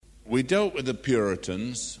we dealt with the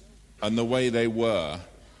Puritans and the way they were,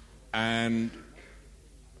 and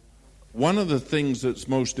one of the things that's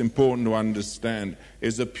most important to understand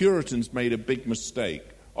is the Puritans made a big mistake.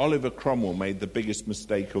 Oliver Cromwell made the biggest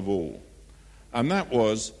mistake of all, and that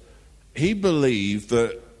was he believed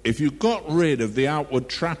that if you got rid of the outward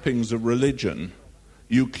trappings of religion,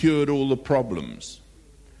 you cured all the problems.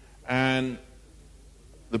 And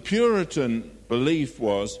the Puritan belief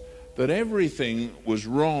was that everything was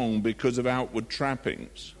wrong because of outward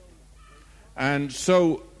trappings. And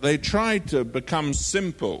so they tried to become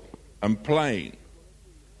simple and plain.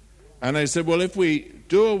 And they said, well, if we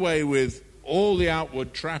do away with all the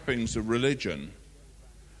outward trappings of religion,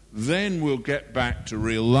 then we'll get back to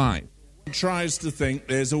real life. He tries to think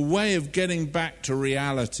there's a way of getting back to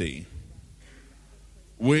reality,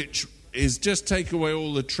 which is just take away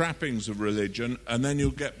all the trappings of religion and then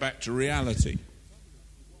you'll get back to reality.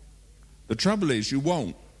 The trouble is you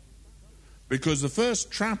won't, because the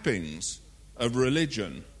first trappings of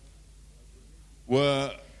religion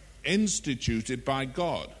were instituted by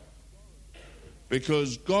God,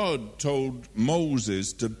 because God told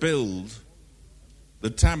Moses to build the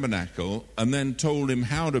tabernacle and then told him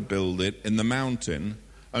how to build it in the mountain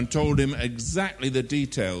and told him exactly the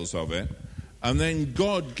details of it. And then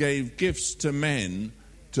God gave gifts to men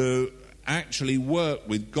to actually work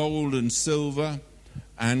with gold and silver,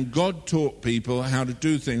 and God taught people how to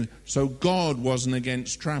do things. So God wasn't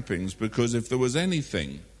against trappings, because if there was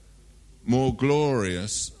anything more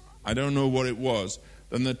glorious, I don't know what it was,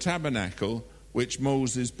 than the tabernacle which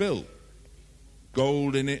Moses built.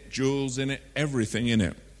 Gold in it, jewels in it, everything in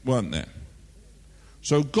it, weren't there?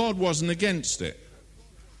 So God wasn't against it.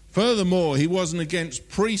 Furthermore, he wasn't against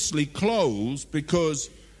priestly clothes,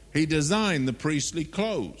 because he designed the priestly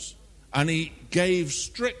clothes. And he gave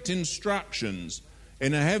strict instructions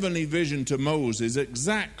in a heavenly vision to Moses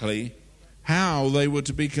exactly how they were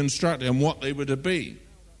to be constructed and what they were to be.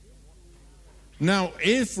 Now,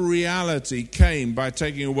 if reality came by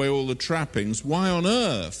taking away all the trappings, why on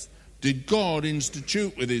earth did God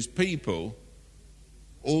institute with his people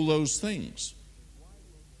all those things?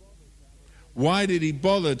 Why did he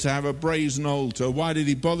bother to have a brazen altar? Why did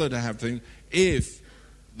he bother to have things if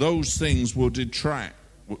those things will detract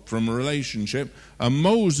from a relationship? And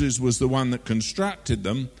Moses was the one that constructed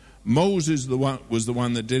them. Moses was the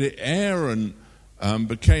one that did it. Aaron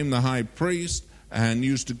became the high priest and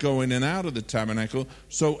used to go in and out of the tabernacle.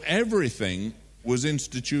 So everything was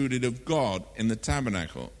instituted of God in the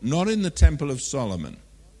tabernacle, not in the Temple of Solomon.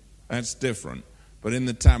 That's different, but in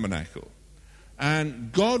the tabernacle.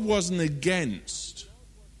 And God wasn't against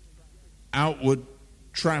outward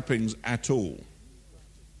trappings at all.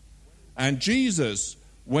 And Jesus,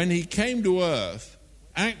 when he came to earth,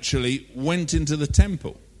 actually went into the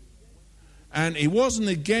temple. And he wasn't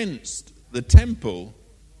against the temple,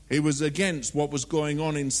 he was against what was going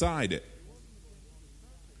on inside it.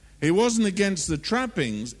 He wasn't against the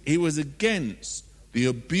trappings, he was against the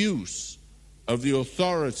abuse of the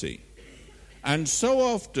authority. And so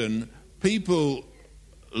often people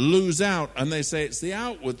lose out and they say it's the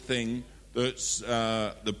outward thing that's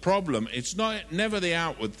the problem. It's never the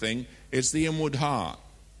outward thing, it's the inward heart.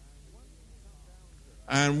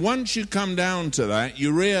 And once you come down to that,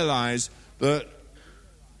 you realize that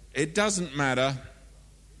it doesn't matter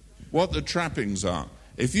what the trappings are.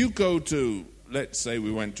 If you go to, let's say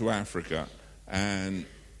we went to Africa, and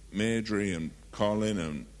Mairdrie and Colin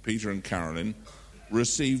and Peter and Carolyn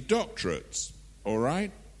received doctorates, all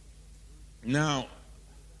right? Now,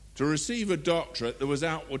 to receive a doctorate, there was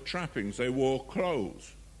outward trappings. They wore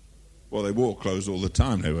clothes. Well, they wore clothes all the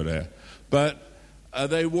time they were there. But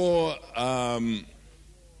they wore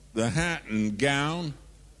the hat and gown,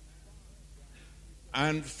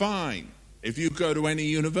 and fine. If you go to any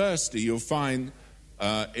university, you'll find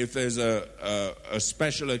if there's a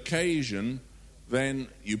special occasion, then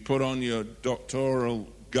you put on your doctoral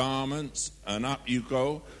garments and up you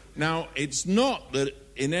go. Now, it's not that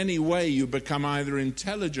in any way you become either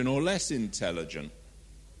intelligent or less intelligent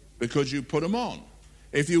because you put them on.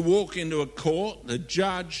 If you walk into a court, the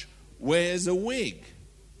judge wears a wig.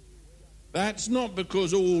 That's not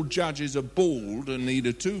because all judges are bald and need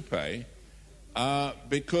a toupee,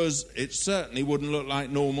 because it certainly wouldn't look like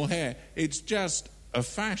normal hair. It's just a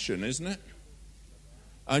fashion, isn't it?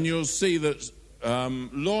 And you'll see that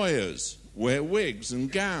lawyers wear wigs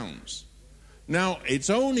and gowns. Now, it's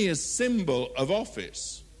only a symbol of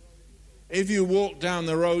office. If you walk down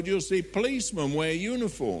the road, you'll see policemen wear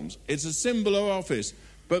uniforms. It's a symbol of office.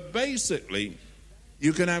 But basically,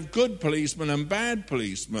 you can have good policemen and bad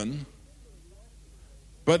policemen,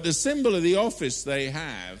 but the symbol of the office they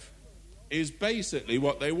have is basically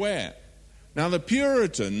what they wear. Now, the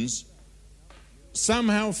Puritans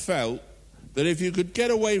somehow felt that if you could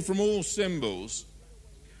get away from all symbols,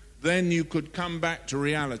 then you could come back to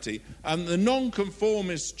reality. And the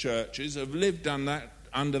nonconformist churches have lived under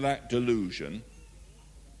that delusion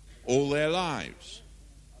all their lives.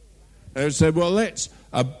 They've said, well, let's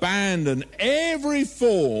abandon every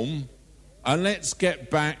form and let's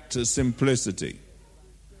get back to simplicity.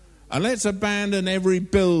 And let's abandon every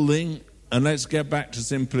building and let's get back to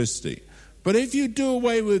simplicity. But if you do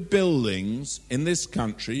away with buildings in this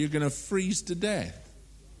country, you're going to freeze to death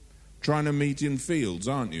trying to meet in fields,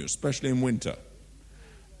 aren't you? Especially in winter.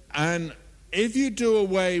 And if you do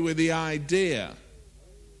away with the idea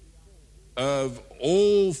of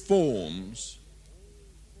all forms,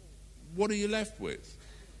 what are you left with?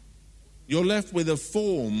 You're left with a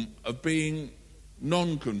form of being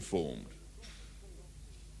non-conformed.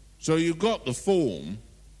 So you've got the form,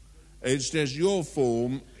 it's just your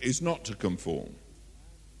form is not to conform.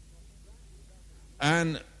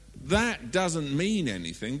 And that doesn't mean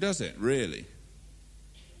anything, does it, really?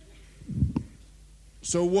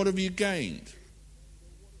 So what have you gained?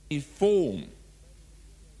 Form.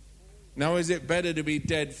 Now, is it better to be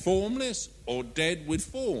dead formless or dead with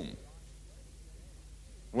form?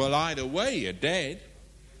 Well, either way, you're dead.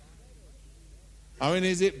 I mean,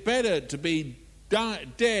 is it better to be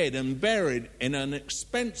dead and buried in an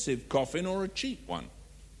expensive coffin or a cheap one?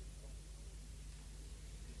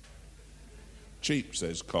 Cheap,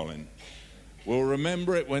 says Colin. We'll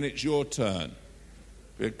remember it when it's your turn.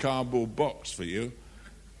 Be a cardboard box for you.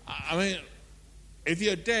 I mean, if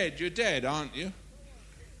you're dead, aren't you?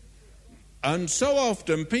 And so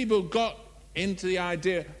often people got into the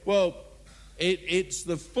idea, well, it's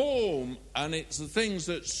the form and it's the things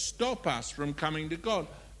that stop us from coming to God.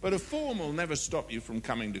 But a form will never stop you from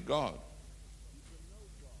coming to God.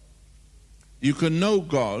 You can know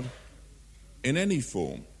God in any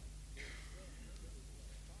form.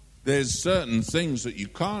 There's certain things that you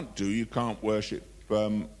can't do. You can't worship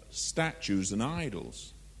statues and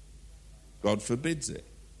idols. God forbids it.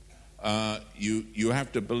 You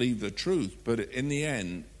have to believe the truth, but in the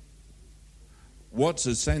end, what's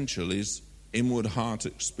essential is inward heart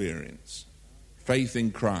experience, faith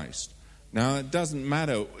in Christ. Now, it doesn't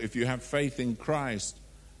matter if you have faith in Christ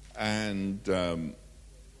and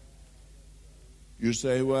you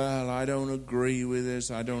say, well, I don't agree with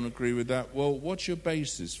this, I don't agree with that. Well, what's your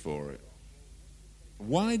basis for it?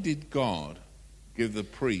 Why did God give the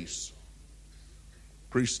priests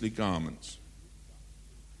priestly garments?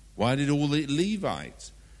 Why did all the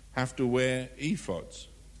Levites have to wear ephods?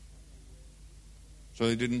 So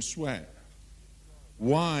they didn't sweat.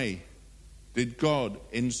 Why did God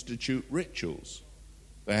institute rituals?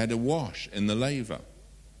 They had to wash in the laver.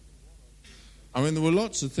 I mean, there were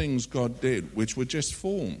lots of things God did which were just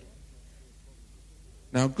form.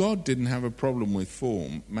 Now, God didn't have a problem with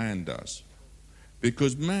form, man does.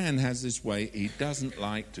 Because man has this way, he doesn't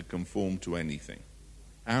like to conform to anything.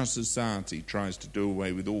 Our society tries to do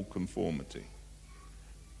away with all conformity.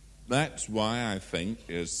 That's why I think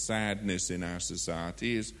there's sadness in our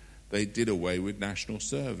society is they did away with national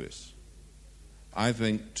service. I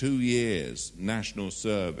think 2 years national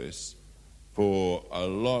service for a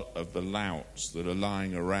lot of the louts that are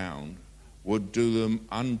lying around would do them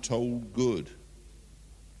untold good.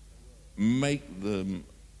 Make them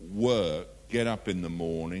work, get up in the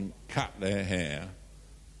morning, cut their hair,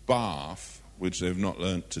 bath, which they've not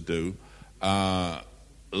learnt to do,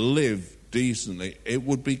 live decently. It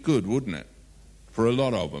would be good, wouldn't it, for a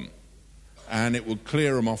lot of them? And it would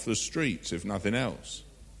clear them off the streets, if nothing else.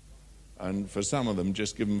 And for some of them,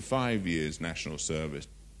 just give them 5 years national service.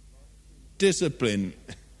 Discipline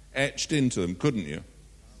etched into them, couldn't you?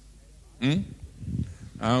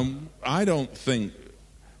 I don't think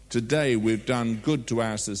today we've done good to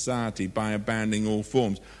our society by abandoning all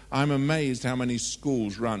forms. I'm amazed how many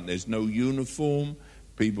schools run. There's no uniform.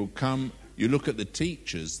 People come. You look at the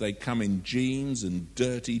teachers. They come in jeans and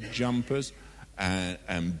dirty jumpers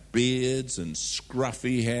and beards and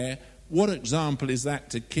scruffy hair. What example is that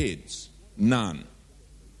to kids? None.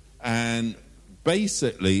 And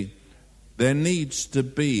basically, there needs to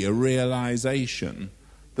be a realization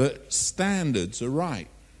that standards are right.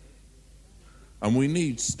 And we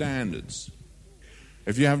need standards.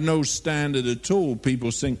 If you have no standard at all,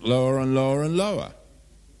 people sink lower and lower and lower.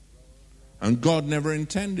 And God never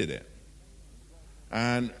intended it.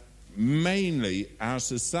 And mainly our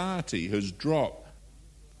society has dropped.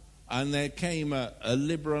 And there came a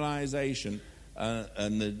liberalization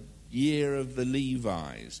and the year of the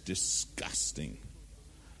Levi's, disgusting.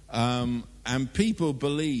 And people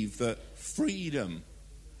believe that freedom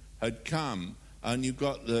had come, and you've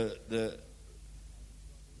got the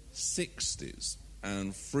 60s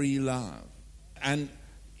and free love. And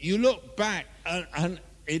you look back, and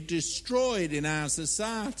it destroyed in our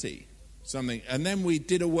society something. And then we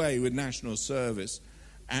did away with national service.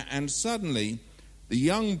 And suddenly, the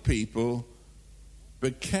young people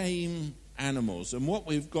became animals. And what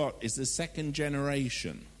we've got is the second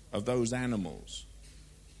generation of those animals.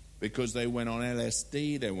 Because they went on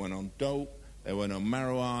LSD, they went on dope, they went on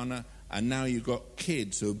marijuana, and now you've got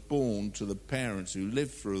kids who are born to the parents who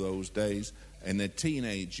lived through those days in their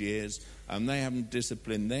teenage years, and they haven't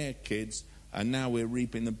disciplined their kids, and now we're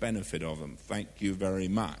reaping the benefit of them. Thank you very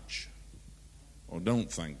much. Or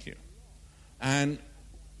don't thank you. And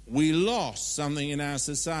we lost something in our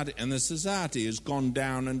society, and the society has gone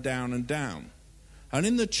down and down and down. And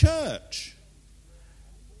in the church,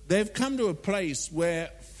 they've come to a place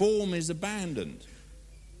where form is abandoned.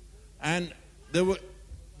 And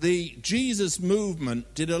the Jesus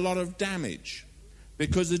movement did a lot of damage,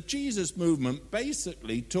 because the Jesus movement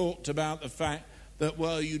basically talked about the fact that,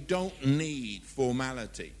 well, you don't need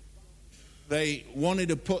formality. They wanted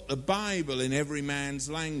to put the Bible in every man's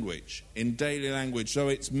language, in daily language, so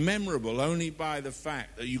it's memorable only by the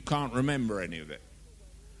fact that you can't remember any of it.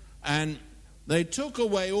 And they took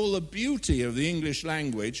away all the beauty of the English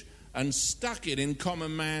language and stuck it in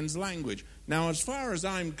common man's language. Now, as far as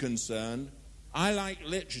I'm concerned, I like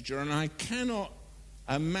literature, and I cannot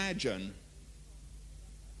imagine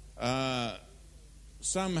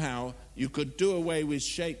somehow you could do away with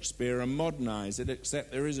Shakespeare and modernize it,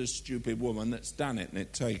 except there is a stupid woman that's done it, and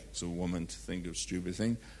it takes a woman to think of stupid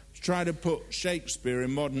things, to try to put Shakespeare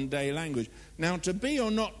in modern day language. Now, to be or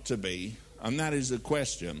not to be, and that is the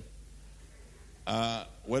question,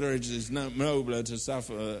 whether it is nobler to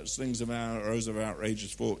suffer slings of arrows of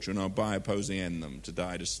outrageous fortune or by opposing end them to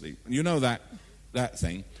die to sleep. You know that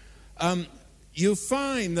thing. You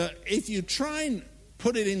find that if you try and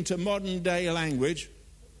put it into modern day language,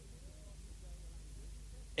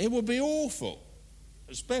 it will be awful,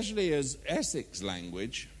 especially as Essex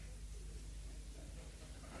language.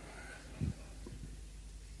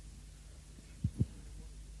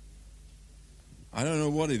 I don't know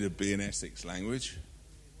what it'd be in Essex language,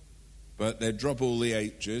 but they'd drop all the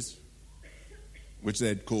H's, which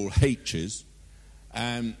they'd call H's,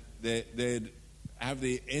 and they'd have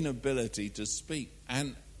the inability to speak.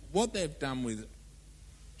 And what they've done with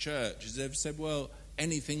church is they've said, well,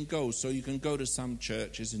 anything goes. So you can go to some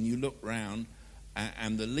churches and you look round,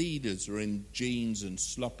 and the leaders are in jeans and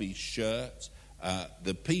sloppy shirts.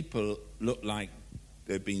 The people look like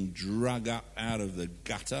they've been drug up out of the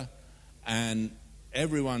gutter, and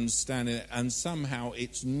everyone's standing there, and somehow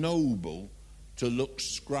it's noble to look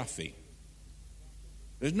scruffy.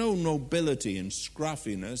 There's no nobility in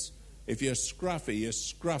scruffiness. If you're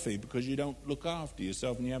scruffy because you don't look after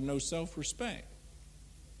yourself and you have no self-respect.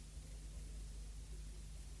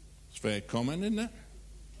 It's a fair comment, isn't it?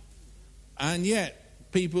 And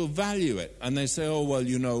yet, people value it. And they say, oh,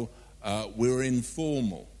 well, we're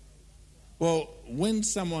informal. Well,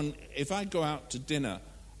 if I go out to dinner,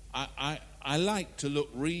 I like to look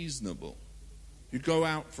reasonable. You go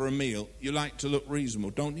out for a meal, you like to look reasonable,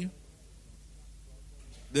 don't you?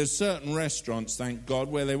 There's certain restaurants, thank God,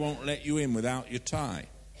 where they won't let you in without your tie.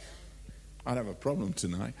 I'd have a problem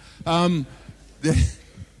tonight.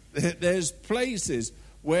 There's places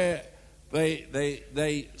where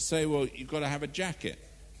they say, well, you've got to have a jacket.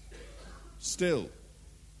 Still.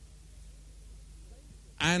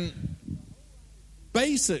 And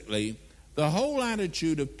basically, the whole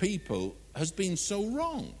attitude of people has been so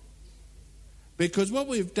wrong. Because what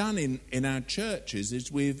we've done in our churches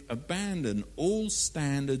is we've abandoned all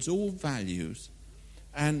standards, all values,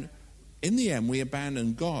 and in the end we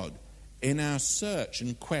abandon God. In our search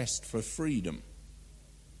and quest for freedom,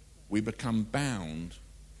 we become bound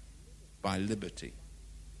by liberty.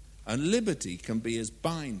 And liberty can be as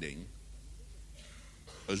binding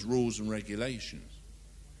as rules and regulations.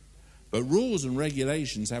 But rules and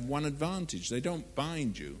regulations have one advantage. They don't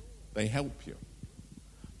bind you, they help you.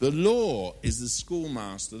 The law is the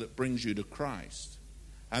schoolmaster that brings you to Christ.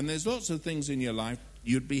 And there's lots of things in your life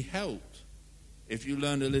you'd be helped if you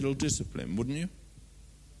learned a little discipline, wouldn't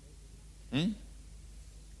you?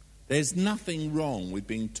 There's nothing wrong with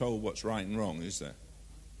being told what's right and wrong, is there?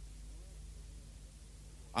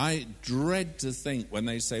 I dread to think when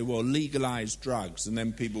they say, well, legalize drugs, and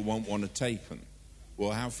then people won't want to take them. Well,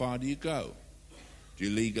 how far do you go? Do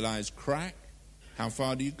you legalize crack? How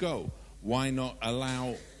far do you go? Why not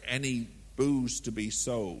allow any booze to be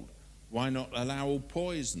sold? Why not allow all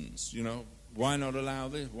poisons? Why not allow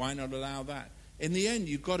this? Why not allow that? In the end,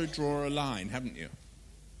 you've got to draw a line, haven't you?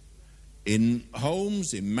 in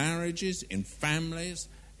homes, in marriages, in families,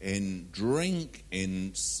 in drink,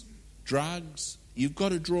 in drugs. You've got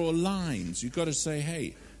to draw lines. You've got to say,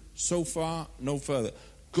 hey, so far, no further.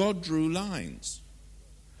 God drew lines.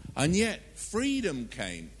 And yet, freedom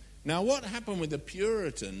came. Now, what happened with the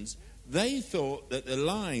Puritans, they thought that the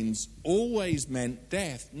lines always meant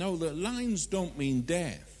death. No, the lines don't mean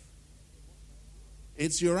death.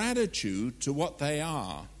 It's your attitude to what they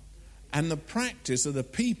are and the practice of the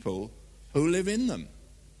people who live in them.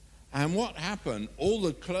 And what happened, all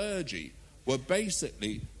the clergy were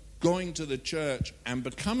basically going to the church and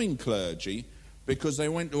becoming clergy because they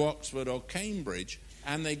went to Oxford or Cambridge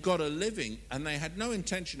and they got a living, and they had no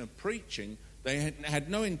intention of preaching. They had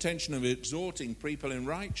no intention of exhorting people in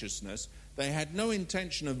righteousness. They had no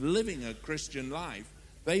intention of living a Christian life.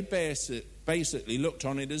 They basically looked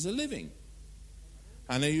on it as a living.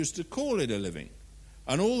 And they used to call it a living.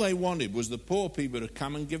 And all they wanted was the poor people to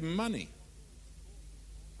come and give them money.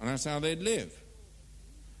 And that's how they'd live.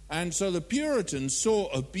 And so the Puritans saw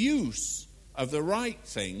abuse of the right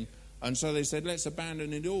thing, and so they said, let's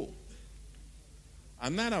abandon it all.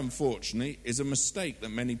 And that, unfortunately, is a mistake that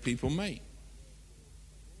many people make.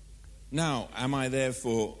 Now, am I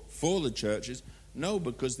therefore for the churches? No,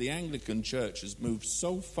 because the Anglican Church has moved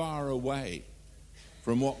so far away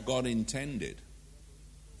from what God intended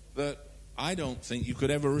that I don't think you could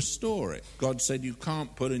ever restore it. God said you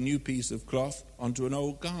can't put a new piece of cloth onto an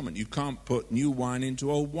old garment. You can't put new wine into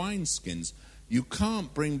old wineskins. You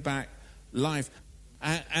can't bring back life.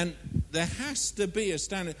 And there has to be a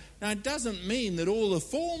standard. Now, it doesn't mean that all the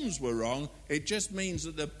forms were wrong. It just means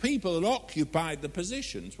that the people that occupied the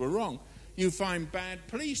positions were wrong. You find bad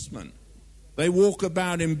policemen. They walk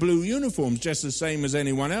about in blue uniforms just the same as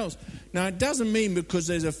anyone else. Now, it doesn't mean because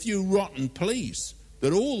there's a few rotten police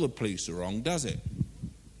that all the police are wrong, does it?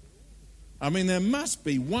 I mean, there must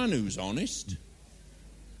be one who's honest.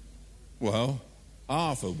 Well,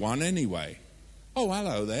 half of one anyway. Oh,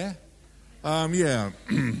 hello there. Yeah.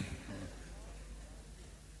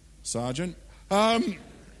 Sergeant.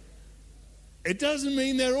 It doesn't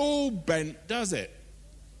mean they're all bent, does it?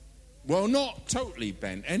 Well, not totally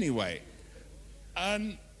bent anyway.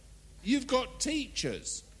 You've got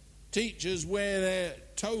teachers. Teachers wear their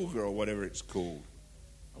toga or whatever it's called.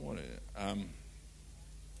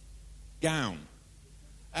 Gown.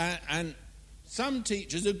 And some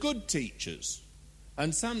teachers are good teachers.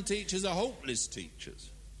 And some teachers are hopeless teachers.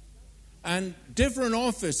 And different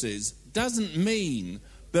offices doesn't mean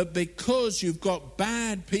that because you've got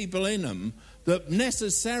bad people in them that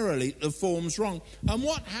necessarily the form's wrong. And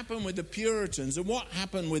what happened with the Puritans and what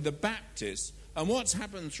happened with the Baptists and what's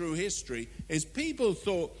happened through history is people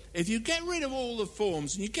thought if you get rid of all the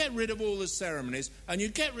forms and you get rid of all the ceremonies and you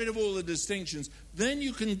get rid of all the distinctions, then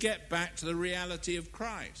you can get back to the reality of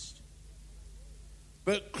Christ.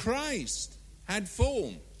 But Christ had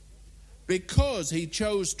form because he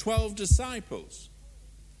chose 12 disciples.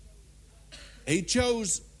 He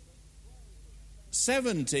chose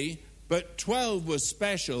 70, but 12 was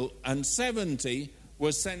special and 70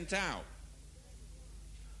 was sent out.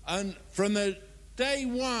 And from the day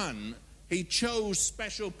one, he chose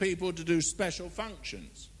special people to do special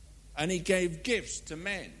functions. And he gave gifts to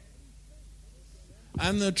men.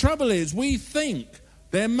 And the trouble is, we think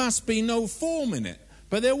there must be no form in it.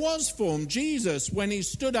 But there was form. Jesus, when he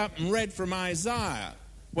stood up and read from Isaiah,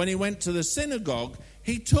 when he went to the synagogue,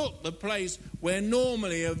 he took the place where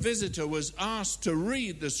normally a visitor was asked to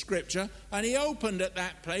read the scripture, and he opened at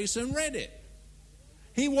that place and read it.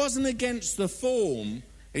 He wasn't against the form.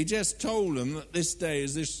 He just told them that this day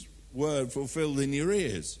is this word fulfilled in your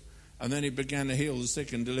ears. And then he began to heal the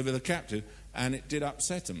sick and deliver the captive, and it did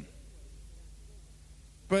upset him.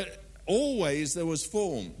 But always there was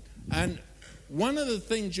form. And one of the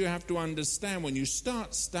things you have to understand when you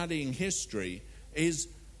start studying history is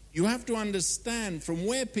you have to understand from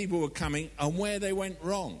where people were coming and where they went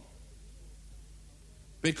wrong.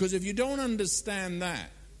 Because if you don't understand that,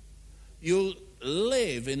 you'll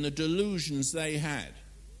live in the delusions they had.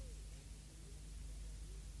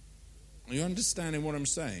 Are you understanding what I'm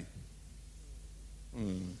saying?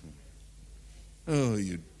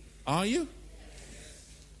 Are you?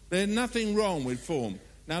 There's nothing wrong with form.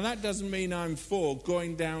 Now, that doesn't mean I'm for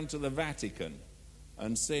going down to the Vatican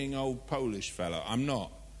and seeing old Polish fellow. I'm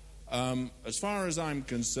not. As far as I'm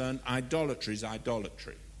concerned, idolatry is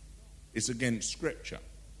idolatry. It's against Scripture.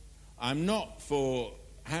 I'm not for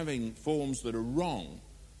having forms that are wrong,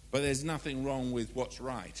 but there's nothing wrong with what's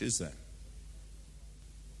right, is there?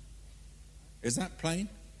 Is that plain?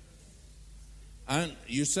 And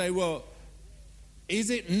you say, well,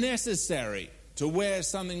 is it necessary to wear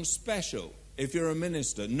something special if you're a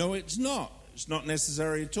minister. No, it's not. It's not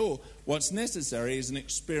necessary at all. What's necessary is an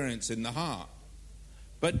experience in the heart.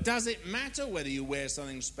 But does it matter whether you wear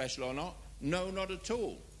something special or not? No, not at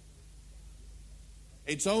all.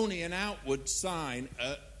 It's only an outward sign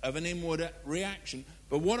of an inward reaction.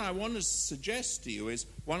 But what I want to suggest to you is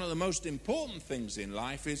one of the most important things in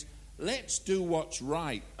life is let's do what's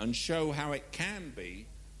right and show how it can be,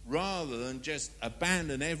 rather than just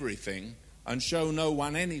abandon everything and show no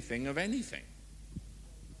one anything of anything.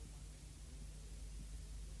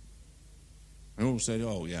 And all said,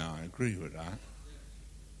 oh yeah, I agree with that.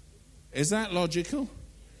 Is that logical?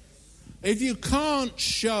 If you can't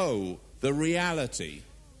show the reality,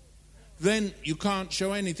 then you can't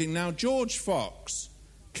show anything. Now, George Fox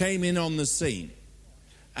came in on the scene.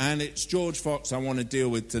 And it's George Fox I want to deal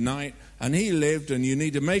with tonight. And he lived, and you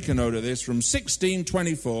need to make a note of this, from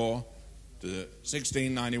 1624 to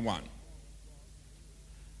 1691.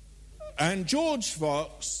 And George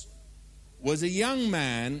Fox was a young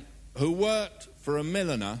man who worked for a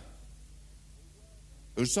milliner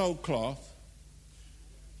who sold cloth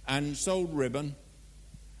and sold ribbon.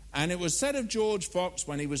 And it was said of George Fox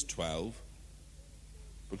when he was 12,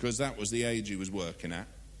 because that was the age he was working at.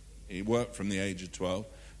 He worked from the age of 12.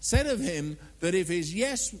 Said of him that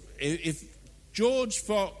if George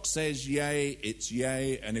Fox says yea, it's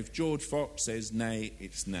yea, and if George Fox says nay,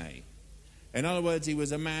 it's nay. In other words, he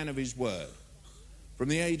was a man of his word. From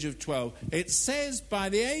the age of 12. It says by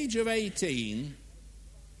the age of 18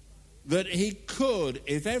 that he could,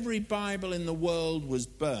 if every Bible in the world was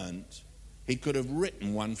burnt, he could have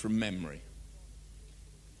written one from memory.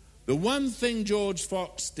 The one thing George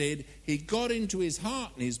Fox did, he got into his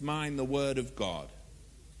heart and his mind the Word of God.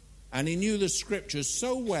 And he knew the Scriptures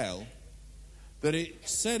so well that it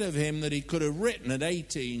said of him that he could have written at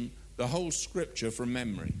 18 the whole Scripture from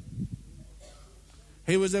memory.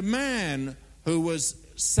 He was a man who was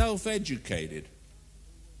self-educated.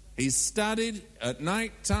 He studied at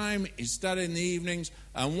night time, he studied in the evenings,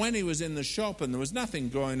 and when he was in the shop and there was nothing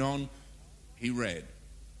going on, he read.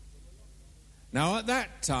 Now, at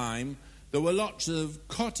that time, there were lots of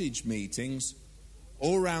cottage meetings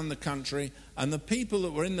all around the country, and the people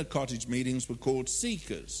that were in the cottage meetings were called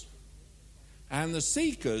seekers. And the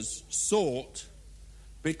seekers sought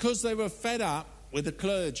because they were fed up with the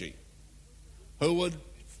clergy, who would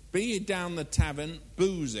be down the tavern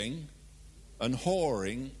boozing and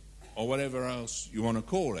whoring, or whatever else you want to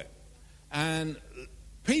call it. And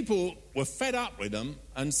people were fed up with them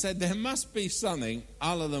and said there must be something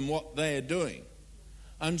other than what they're doing.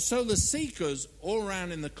 And so the seekers all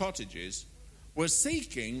around in the cottages were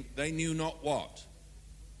seeking they knew not what.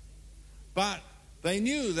 But they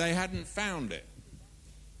knew they hadn't found it.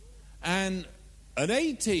 And at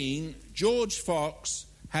 18, George Fox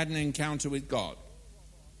had an encounter with God.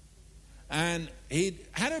 And he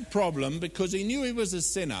had a problem because he knew he was a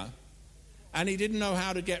sinner and he didn't know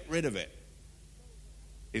how to get rid of it,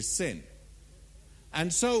 his sin.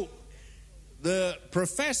 And so the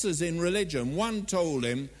professors in religion, one told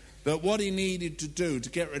him that what he needed to do to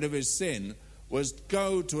get rid of his sin was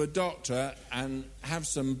go to a doctor and have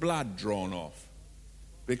some blood drawn off,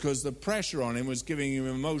 because the pressure on him was giving him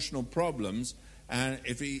emotional problems, and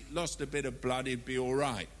if he lost a bit of blood, he'd be all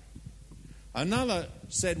right. Another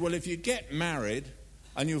said, well, if you get married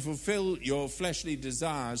and you fulfill your fleshly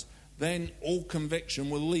desires, then all conviction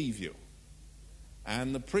will leave you.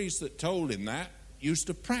 And the priest that told him that used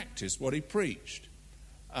to practice what he preached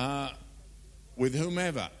with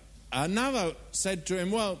whomever. Another said to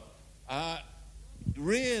him, well,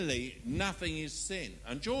 really nothing is sin.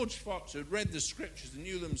 And George Fox, who had read the Scriptures and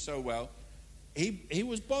knew them so well, he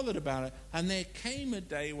was bothered about it. And there came a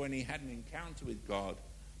day when he had an encounter with God,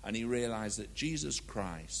 and he realized that Jesus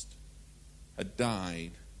Christ had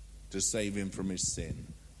died to save him from his sin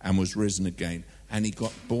and was risen again. And he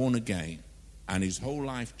got born again, and his whole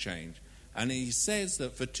life changed. And he says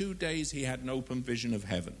that for 2 days he had an open vision of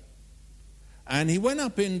heaven. And he went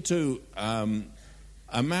up into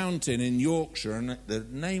a mountain in Yorkshire, and the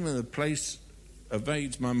name of the place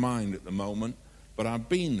evades my mind at the moment, but I've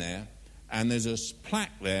been there, and there's a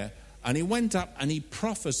plaque there, and he went up and he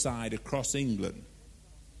prophesied across England.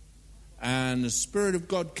 And the Spirit of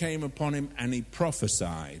God came upon him and he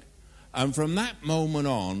prophesied. And from that moment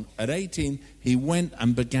on, at 18, he went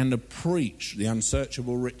and began to preach the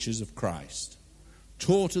unsearchable riches of Christ,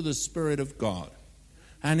 taught of the Spirit of God.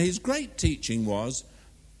 And his great teaching was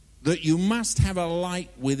that you must have a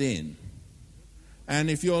light within. And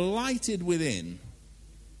if you're lighted within,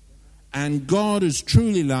 and God has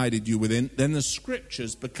truly lighted you within, then the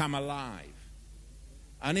Scriptures become alive.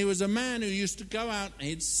 And he was a man who used to go out and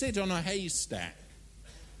he'd sit on a haystack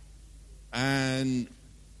and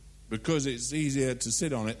because it's easier to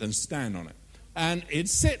sit on it than stand on it. And he'd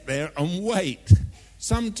sit there and wait,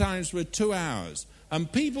 sometimes for 2 hours, and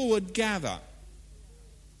people would gather.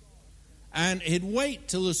 And he'd wait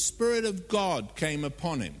till the Spirit of God came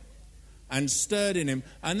upon him and stirred in him,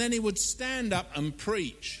 and then he would stand up and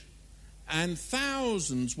preach, and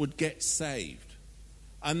thousands would get saved.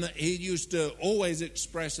 And he used to always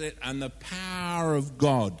express it, and the power of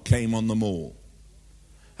God came on them all.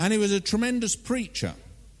 And he was a tremendous preacher.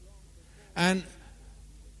 And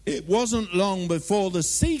it wasn't long before the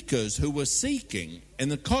seekers who were seeking in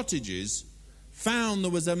the cottages found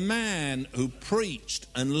there was a man who preached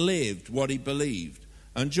and lived what he believed.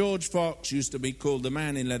 And George Fox used to be called the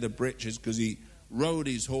man in leather breeches because he rode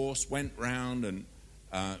his horse, went round and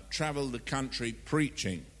travelled the country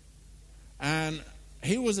preaching. And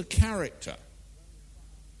he was a character,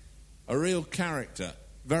 a real character,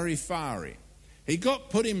 very fiery. He got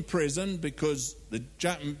put in prison because the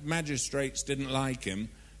magistrates didn't like him,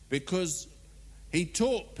 because he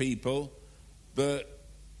taught people that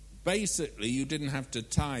basically you didn't have to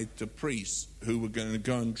tithe to priests who were going to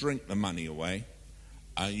go and drink the money away.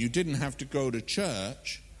 You didn't have to go to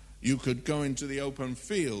church. You could go into the open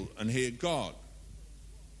field and hear God.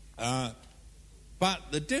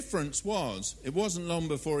 But the difference was, it wasn't long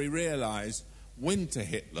before he realized winter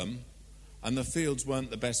hit them and the fields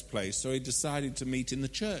weren't the best place, so he decided to meet in the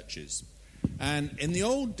churches. And in the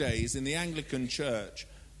old days, in the Anglican church,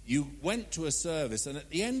 you went to a service, and at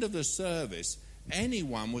the end of the service,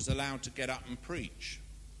 anyone was allowed to get up and preach.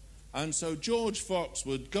 And so George Fox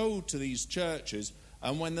would go to these churches,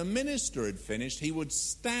 and when the minister had finished, he would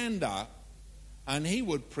stand up and he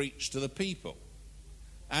would preach to the people.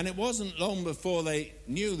 And it wasn't long before they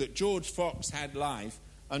knew that George Fox had life,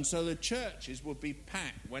 and so the churches would be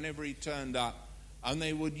packed whenever he turned up, and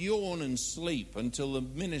they would yawn and sleep until the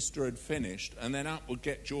minister had finished, and then up would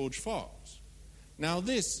get George Fox. Now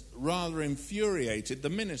this rather infuriated the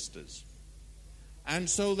ministers. And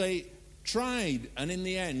so they tried, and in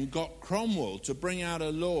the end got Cromwell to bring out a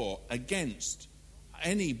law against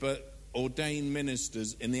any but ordained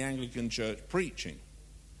ministers in the Anglican church preaching,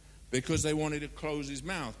 because they wanted to close his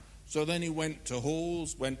mouth. So then he went to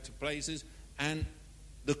halls, went to places, and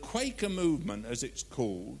the Quaker movement, as it's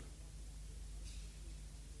called,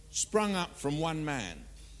 sprung up from one man.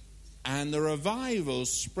 And the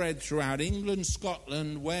revivals spread throughout England,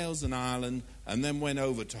 Scotland, Wales and Ireland, and then went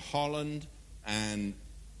over to Holland and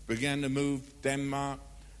began to move Denmark.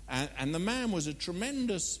 And the man was a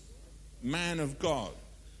tremendous man of God.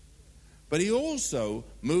 But he also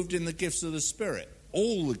moved in the gifts of the Spirit,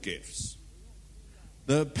 all the gifts.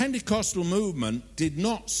 The Pentecostal movement did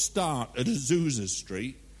not start at Azusa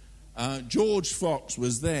Street. George Fox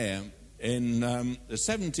was there in the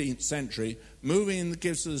 17th century, moving in the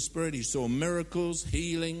gifts of the Spirit. He saw miracles,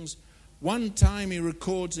 healings. One time he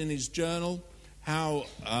records in his journal how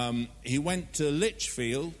he went to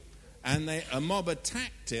Lichfield, and a mob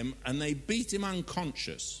attacked him and they beat him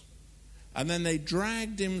unconscious. And then they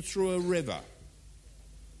dragged him through a river.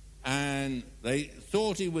 And they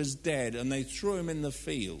thought he was dead, and they threw him in the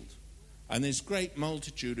field. And this great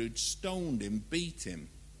multitude who'd stoned him beat him.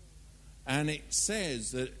 And it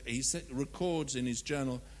says that he records in his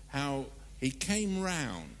journal how he came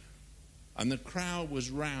round, and the crowd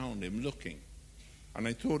was round him looking, and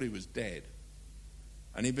they thought he was dead.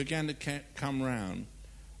 And he began to come round,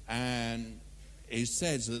 and he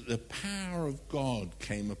says that the power of God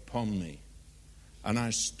came upon me, and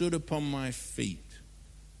I stood upon my feet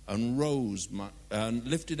and rose and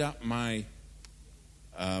lifted up my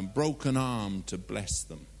broken arm to bless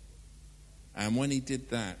them. And when he did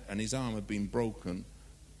that, and his arm had been broken,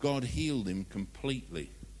 God healed him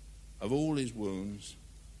completely of all his wounds,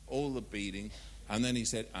 all the beating. And then he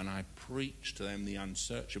said, and I preached to them the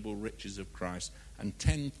unsearchable riches of Christ, and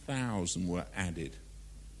 10,000 were added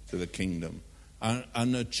to the kingdom.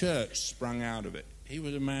 And the church sprung out of it. He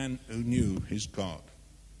was a man who knew his God.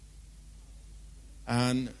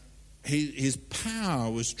 And his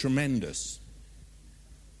power was tremendous.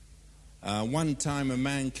 One time a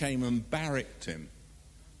man came and barracked him,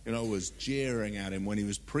 was jeering at him when he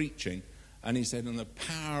was preaching. And he said, and the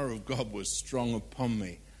power of God was strong upon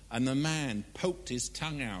me. And the man poked his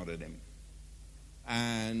tongue out at him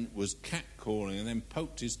and was catcalling, and then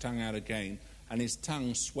poked his tongue out again, and his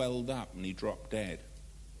tongue swelled up and he dropped dead.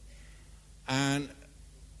 And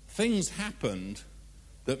things happened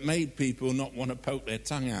that made people not want to poke their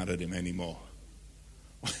tongue out at him anymore.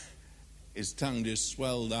 His tongue just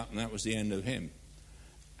swelled up, and that was the end of him.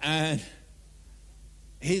 And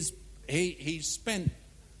he spent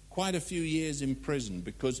quite a few years in prison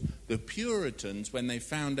because the Puritans, when they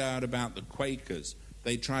found out about the Quakers,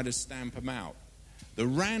 they tried to stamp them out. The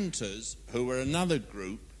Ranters, who were another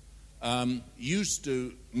group, used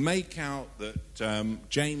to make out that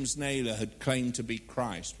James Naylor had claimed to be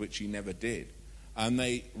Christ, which he never did. And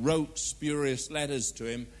they wrote spurious letters to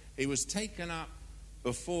him. He was taken up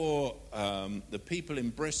before the people in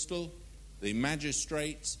Bristol, the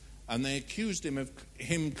magistrates, and they accused him of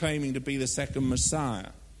him claiming to be the second Messiah.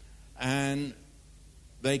 And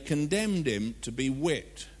they condemned him to be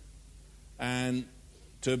whipped and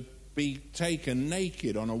to be taken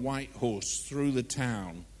naked on a white horse through the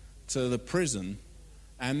town to the prison.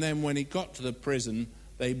 And then when he got to the prison,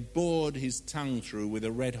 they bored his tongue through with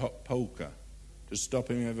a red-hot poker to stop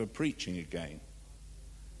him ever preaching again.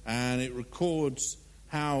 And it records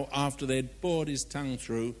how after they'd bored his tongue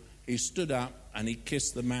through, he stood up and he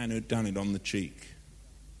kissed the man who'd done it on the cheek.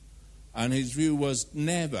 And his view was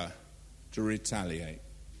never to retaliate.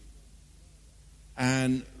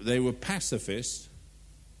 And they were pacifists,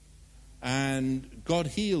 and God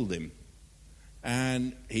healed him.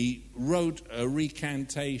 And he wrote a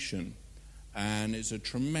recantation, and it's a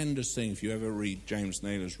tremendous thing if you ever read James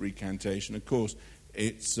Naylor's recantation. Of course,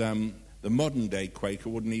 it's the modern-day Quaker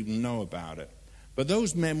wouldn't even know about it. But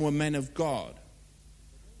those men were men of God,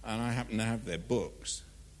 and I happen to have their books,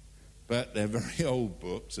 but they're very old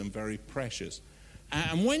books and very precious.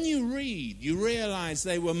 And when you read, you realize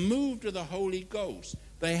they were moved to the Holy Ghost.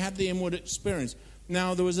 They had the inward experience.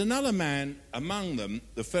 Now, there was another man among them,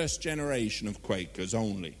 the first generation of Quakers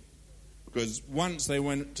only, because once they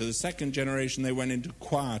went to the second generation, they went into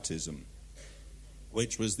Quietism,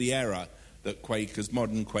 which was the error that Quakers,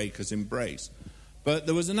 modern Quakers, embrace. But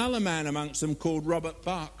there was another man amongst them called Robert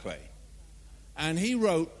Barclay, and he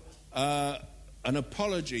wrote an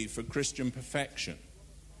apology for Christian perfection.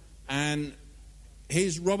 And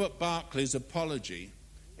his Robert Barclay's apology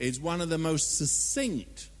is one of the most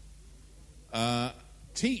succinct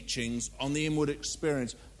teachings on the inward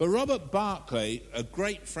experience. But Robert Barclay, a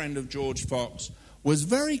great friend of George Fox, was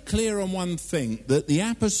very clear on one thing, that the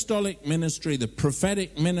apostolic ministry, the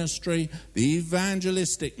prophetic ministry, the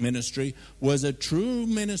evangelistic ministry was a true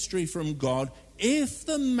ministry from God if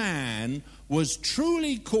the man was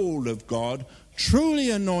truly called of God,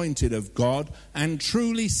 truly anointed of God, and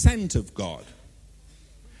truly sent of God.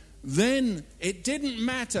 Then it didn't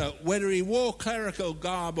matter whether he wore clerical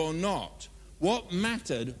garb or not. What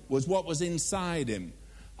mattered was what was inside him.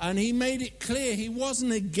 And he made it clear he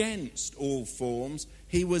wasn't against all forms.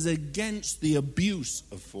 He was against the abuse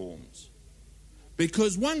of forms.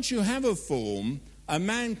 Because once you have a form, a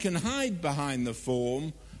man can hide behind the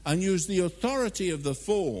form and use the authority of the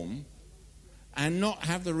form and not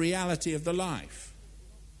have the reality of the life.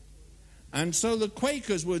 And so the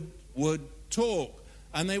Quakers would talk,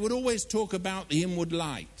 and they would always talk about the inward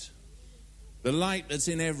light, the light that's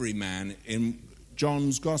in every man. In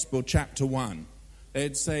John's Gospel, chapter 1,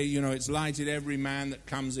 they'd say, it's lighted every man that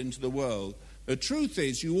comes into the world. The truth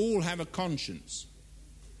is, you all have a conscience.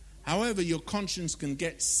 However, your conscience can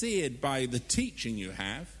get seared by the teaching you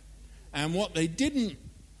have. And what they didn't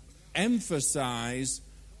emphasize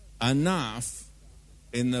enough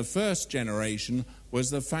in the first generation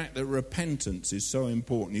was the fact that repentance is so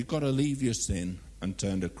important. You've got to leave your sin and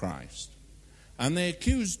turn to Christ. And they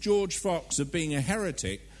accused George Fox of being a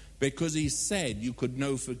heretic because he said you could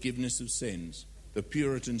know forgiveness of sins. The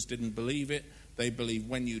Puritans didn't believe it. They believed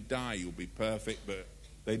when you die you'll be perfect, but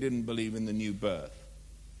they didn't believe in the new birth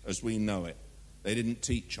as we know it. They didn't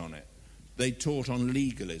teach on it. They taught on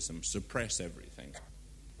legalism, suppress everything.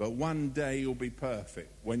 But one day you'll be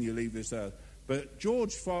perfect when you leave this earth. But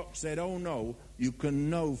George Fox said, oh no, you can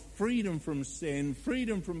know freedom from sin,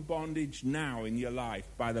 freedom from bondage now in your life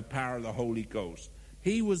by the power of the Holy Ghost.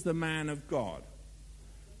 He was the man of God.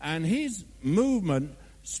 And his movement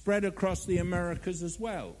spread across the Americas as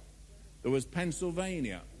well. There was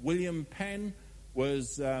Pennsylvania. William Penn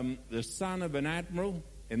was the son of an admiral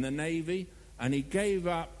in the Navy, and he gave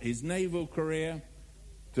up his naval career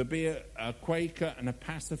to be a Quaker and a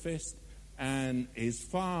pacifist, and his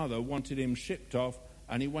father wanted him shipped off,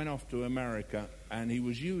 and he went off to America, and he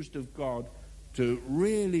was used of God to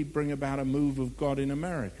really bring about a move of God in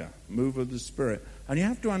America, move of the Spirit. And you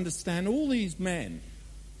have to understand, all these men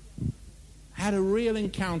had a real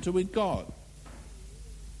encounter with God.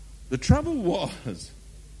 The trouble was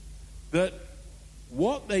that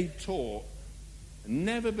what they taught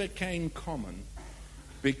never became common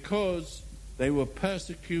because they were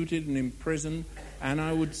persecuted and imprisoned. And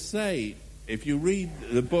I would say, if you read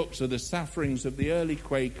the books of the sufferings of the early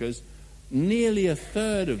Quakers, nearly a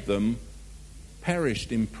third of them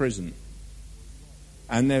perished in prison.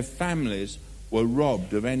 and their families were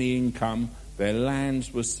robbed of any income. Their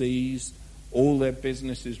lands were seized, all their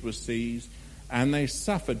businesses were seized, and they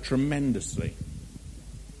suffered tremendously.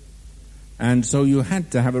 And so you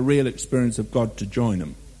had to have a real experience of God to join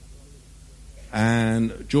them.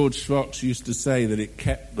 And George Fox used to say that it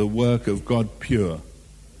kept the work of God pure,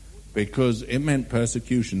 because it meant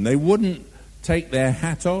persecution. They wouldn't take their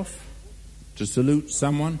hat off to salute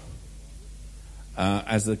someone,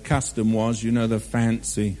 as the custom was, you know, the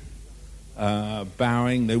fancy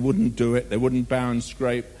bowing. They wouldn't do it. They wouldn't bow and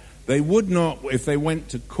scrape. They would not, if they went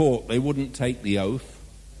to court, they wouldn't take the oath.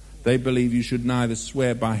 They believe you should neither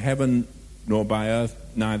swear by heaven nor by earth,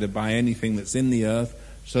 neither by anything that's in the earth.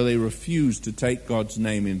 So they refused to take God's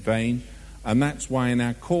name in vain. And that's why in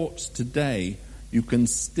our courts today, you can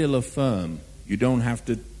still affirm. You don't have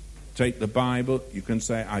to take the Bible. You can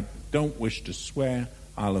say, I don't wish to swear,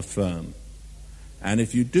 I'll affirm. And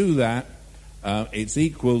if you do that, it's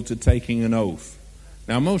equal to taking an oath.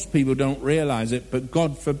 Now, most people don't realize it, but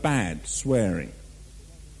God forbade swearing.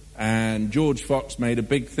 And George Fox made a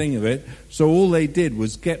big thing of it. So all they did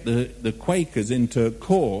was get the Quakers into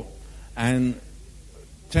court and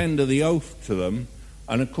tender the oath to them.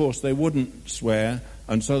 And, of course, they wouldn't swear,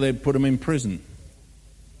 and so they'd put them in prison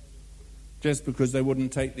just because they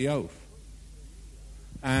wouldn't take the oath.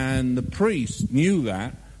 And the priests knew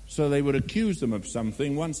that, so they would accuse them of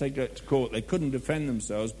something. Once they got to court, they couldn't defend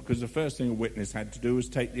themselves because the first thing a witness had to do was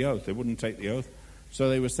take the oath. They wouldn't take the oath, so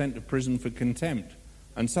they were sent to prison for contempt.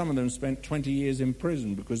 And some of them spent 20 years in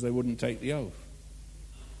prison because they wouldn't take the oath.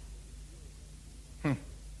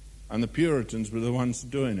 And the Puritans were the ones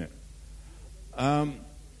doing it. But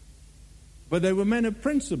they were men of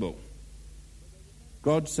principle.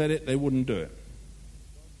 God said it, they wouldn't do it.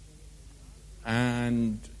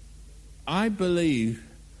 And I believe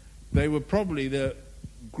they were probably the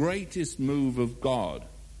greatest move of God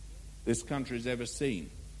this country has ever seen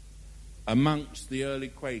amongst the early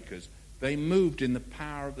Quakers. They moved in the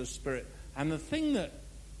power of the Spirit. And the thing that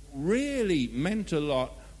really meant a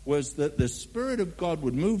lot was that the Spirit of God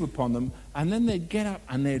would move upon them, and then they'd get up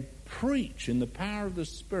and they'd preach in the power of the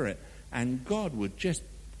Spirit, and God would just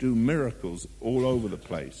do miracles all over the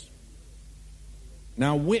place.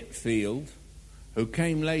 Now, Whitefield, who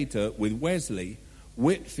came later with Wesley,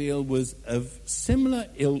 Whitefield was of similar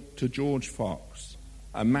ilk to George Fox,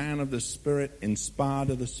 a man of the Spirit, inspired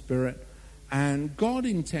of the Spirit, and God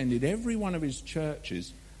intended every one of his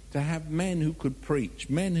churches to have men who could preach,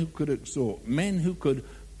 men who could exhort, men who could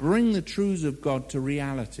bring the truths of God to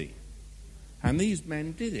reality. And these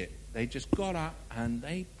men did it. They just got up and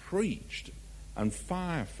they preached, and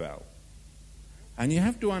fire fell. And you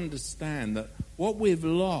have to understand that what we've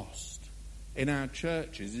lost in our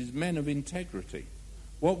churches is men of integrity.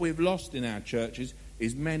 What we've lost in our churches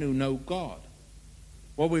is men who know God.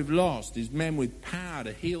 What we've lost is men with power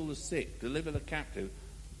to heal the sick, deliver the captive.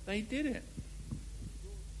 They did it.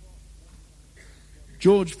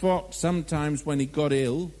 George Fox, sometimes when he got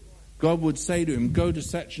ill, God would say to him, go to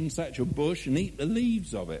such and such a bush and eat the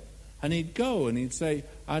leaves of it. And he'd go and he'd say,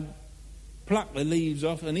 I'd pluck the leaves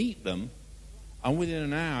off and eat them. And within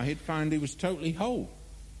an hour, he'd find he was totally whole.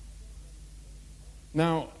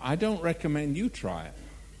 Now, I don't recommend you try it.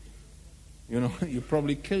 You know, you'll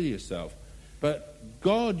probably kill yourself. But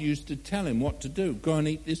God used to tell him what to do. Go and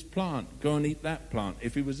eat this plant. Go and eat that plant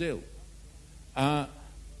if he was ill.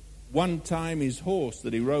 One time his horse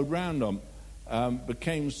that he rode round on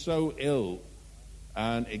became so ill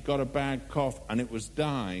and it got a bad cough and it was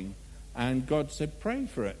dying. And God said, pray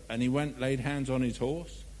for it. And he went, laid hands on his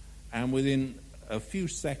horse, and within a few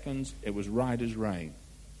seconds it was right as rain.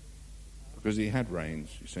 Because he had reins,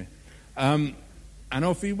 you see. And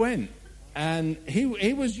off he went. And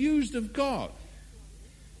he was used of God.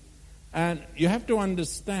 And you have to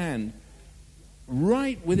understand,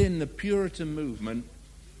 right within the Puritan movement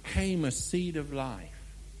came a seed of life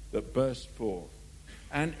that burst forth.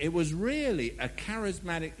 And it was really a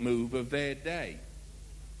charismatic move of their day.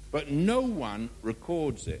 But no one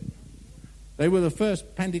records it. They were the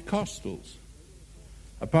first Pentecostals.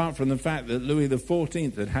 Apart from the fact that Louis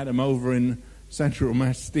XIV had had them over in Central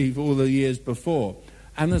Mastiff all the years before.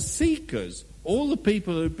 And the seekers, all the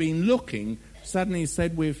people who had been looking, suddenly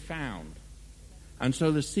said, we've found. And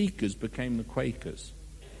so the seekers became the Quakers.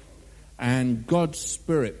 And God's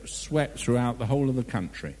Spirit swept throughout the whole of the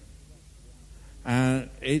country.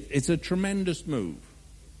 It's a tremendous move.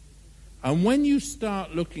 And when you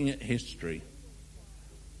start looking at history,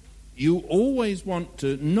 you always want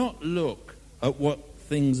to not look at what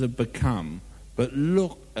things have become, but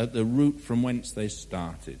look at the root from whence they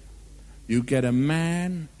started. You get a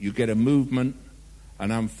man, you get a movement,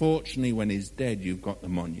 And unfortunately, when he's dead, you've got the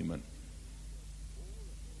monument.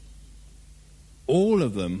 All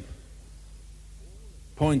of them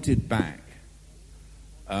pointed back.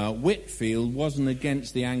 Whitefield wasn't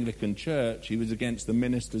against the Anglican Church, he was against the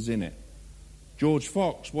ministers in it. George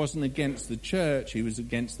Fox wasn't against the church, he was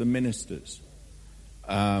against the ministers.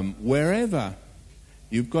 Wherever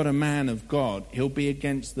you've got a man of God, he'll be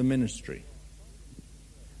against the ministry.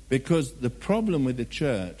 Because the problem with the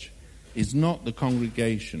church is not the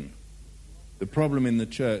congregation. The problem in the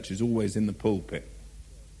church is always in the pulpit.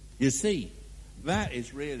 You see, that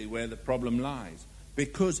is really where the problem lies.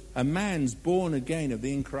 Because a man's born again of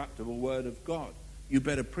the incorruptible word of God. You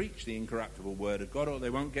better preach the incorruptible word of God or they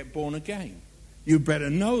won't get born again. You better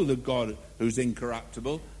know the God who's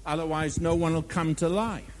incorruptible, otherwise no one will come to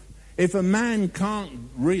life. If a man can't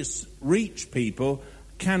reach people,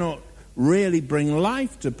 cannot really bring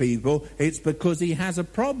life to people, it's because he has a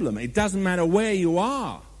problem. It doesn't matter where you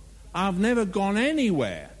are. I've never gone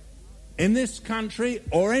anywhere in this country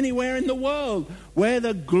or anywhere in the world where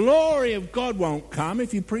the glory of God won't come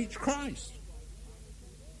if you preach Christ.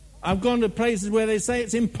 I've gone to places where they say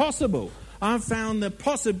it's impossible. I've found the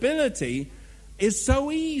possibility is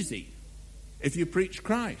so easy if you preach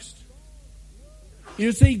Christ.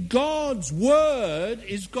 You see, God's word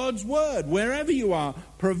is God's word. Wherever you are,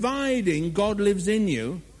 providing God lives in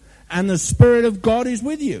you and the Spirit of God is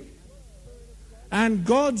with you. And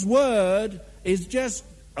God's word is just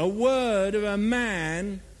a word of a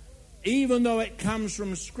man, even though it comes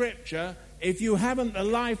from Scripture, if you haven't the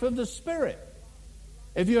life of the Spirit.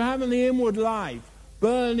 If you haven't the inward life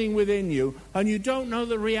burning within you and you don't know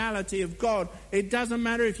the reality of God, it doesn't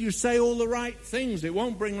matter if you say all the right things. It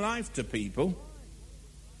won't bring life to people.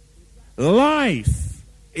 Life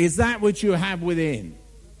is that which you have within.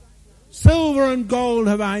 Silver and gold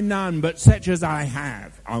have I none, but such as I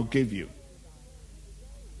have, I'll give you.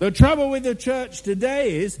 The trouble with the church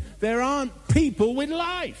today is there aren't people with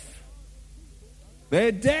life.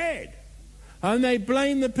 They're dead. And they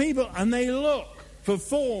blame the people and they look for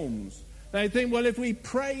forms. They think, well, if we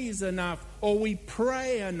praise enough or we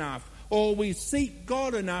pray enough or we seek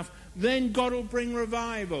God enough, then God will bring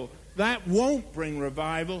revival. That won't bring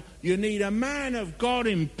revival. You need a man of God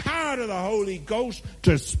empowered of the Holy Ghost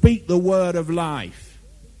to speak the word of life.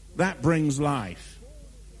 That brings life.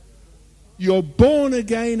 You're born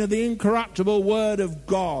again of the incorruptible word of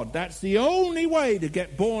God. That's the only way to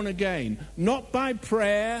get born again. Not by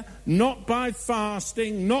prayer, not by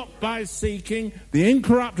fasting, not by seeking. The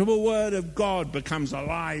incorruptible word of God becomes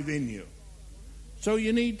alive in you. So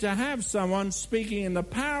you need to have someone speaking in the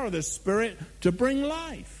power of the Spirit to bring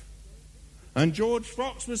life. And George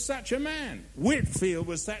Fox was such a man. Whitefield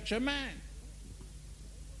was such a man.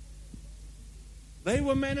 They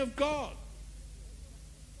were men of God.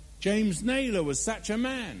 James Naylor was such a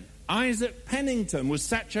man. Isaac Pennington was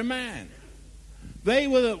such a man. They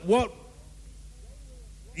were what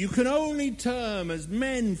you can only term as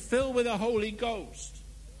men filled with the Holy Ghost.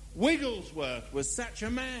 Wigglesworth was such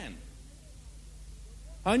a man.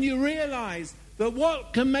 And you realize that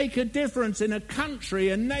what can make a difference in a country,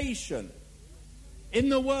 a nation, in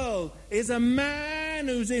the world, is a man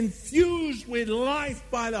who's infused with life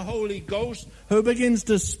by the Holy Ghost, who begins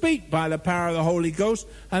to speak by the power of the Holy Ghost,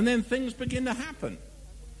 and then things begin to happen.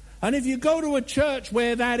 And if you go to a church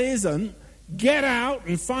where that isn't, get out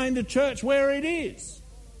and find a church where it is.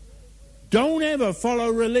 Don't ever follow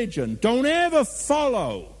religion. Don't ever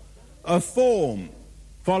follow a form.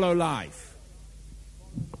 Follow life.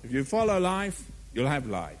 If you follow life, you'll have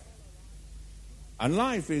life. And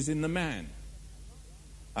life is in the man.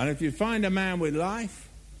 And if you find a man with life,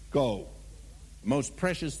 go. The most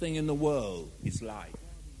precious thing in the world is life.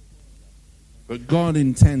 But God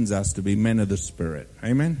intends us to be men of the Spirit.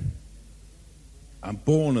 Amen? I'm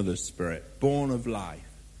born of the Spirit, born of life.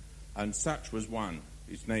 And such was one.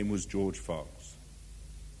 His name was George Fox.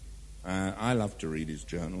 I love to read his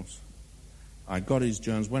journals. I got his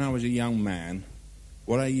journals. When I was a young man,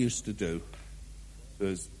 what I used to do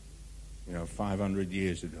was, 500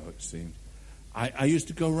 years ago it seems, I used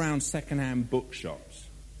to go around second-hand bookshops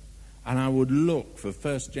and I would look for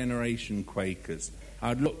first-generation Quakers.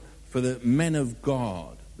 I'd look for the men of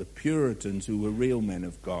God, the Puritans who were real men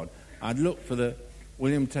of God. I'd look for the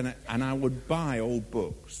William Tennant and I would buy old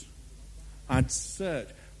books. I'd search.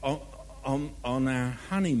 On our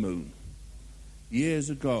honeymoon, years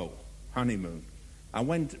ago,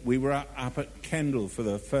 we were up at Kendal for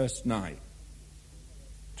the first night.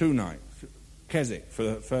 2 nights. Keswick for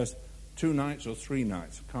the first 2 nights or 3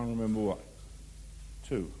 nights. I can't remember what.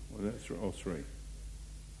 2 or 3.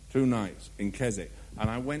 2 nights in Keswick. And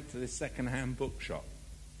I went to this second-hand bookshop.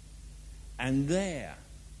 And there,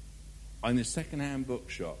 in the second-hand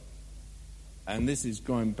bookshop, and this is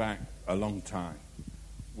going back a long time,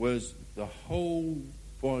 was the whole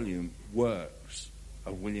volume works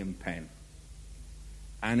of William Penn.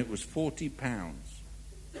 And it was £40,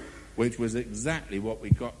 which was exactly what we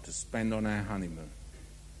got to spend on our honeymoon.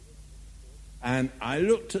 And I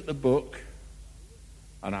looked at the book,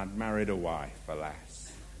 and I'd married a wife,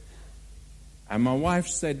 alas. And my wife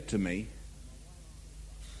said to me,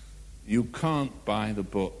 "You can't buy the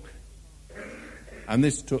book." And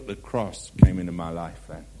this took the cross, came into my life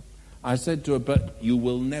then. I said to her, "But you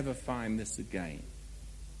will never find this again.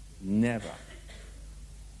 Never."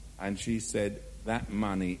 And she said, "That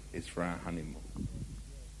money is for our honeymoon."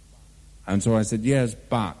 And so I said, "Yes,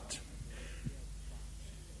 but."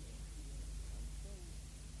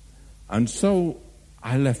 And so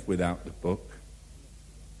I left without the book.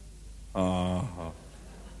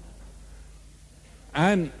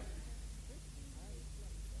 And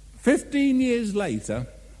 15 years later,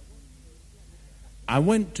 I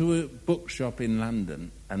went to a bookshop in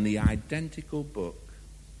London, and the identical book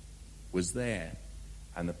was there,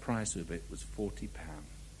 and the price of it was £40.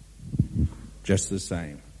 Just the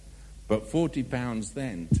same. But £40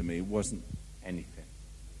 then, to me, wasn't anything.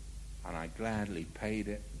 And I gladly paid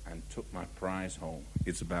it and took my prize home.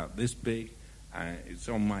 It's about this big, and it's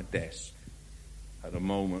on my desk at the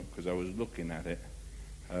moment, because I was looking at it,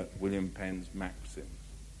 William Penn's Maxims,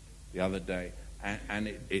 the other day. And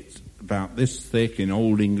it's about this thick in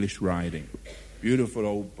Old English writing. Beautiful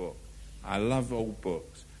old book. I love old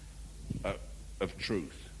books of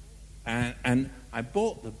truth. And I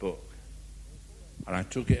bought the book, and I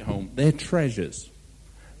took it home. They're treasures.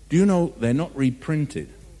 Do you know they're not reprinted?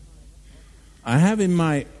 I have in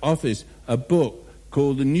my office a book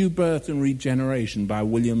called The New Birth and Regeneration by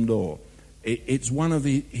William Law. It's one of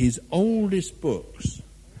his oldest books.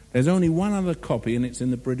 There's only one other copy, and it's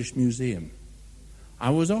in the British Museum. I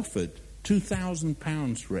was offered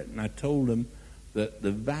 £2,000 for it, and I told them that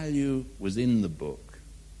the value was in the book,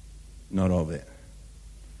 not of it.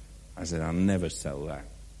 I said, "I'll never sell that."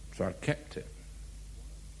 So I kept it.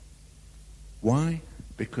 Why?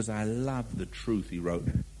 Because I love the truth he wrote.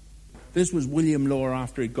 This was William Law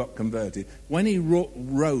after he got converted. When he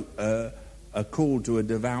wrote a call to a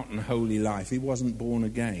devout and holy life, he wasn't born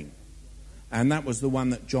again. And that was the one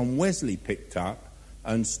that John Wesley picked up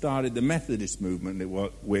and started the Methodist movement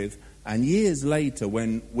with. And years later,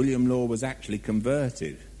 when William Law was actually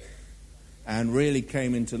converted and really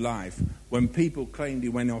came into life, when people claimed he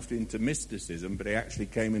went off into mysticism, but he actually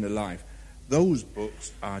came into life, those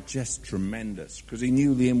books are just tremendous, because he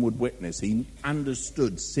knew the inward witness. He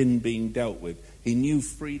understood sin being dealt with. He knew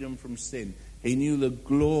freedom from sin. He knew the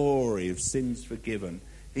glory of sins forgiven.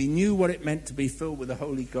 He knew what it meant to be filled with the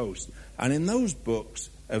Holy Ghost. And in those books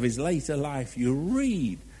of his later life, you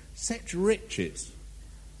read such riches.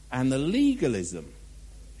 And the legalism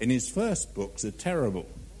in his first books are terrible.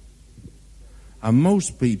 And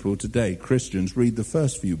most people today, Christians, read the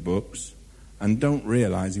first few books and don't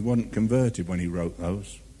realize he wasn't converted when he wrote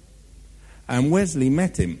those. And Wesley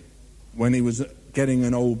met him when he was getting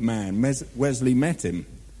an old man. Wesley met him,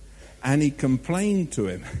 and he complained to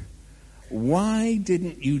him, "Why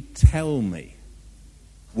didn't you tell me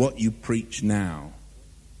what you preach now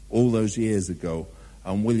all those years ago?"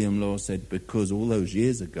 And William Law said, "Because all those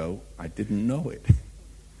years ago, I didn't know it.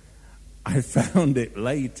 I found it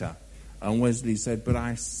later." And Wesley said, "But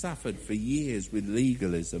I suffered for years with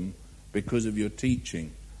legalism because of your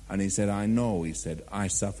teaching." And he said, "I know." He said, "I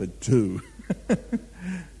suffered too."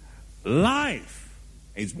 Life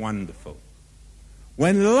is wonderful.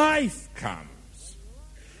 When life comes,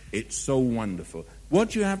 it's so wonderful.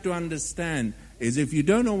 What you have to understand is, if you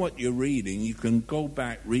don't know what you're reading, you can go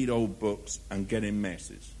back, read old books, and get in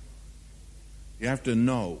messes. You have to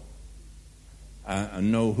know,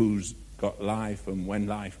 and know who's got life and when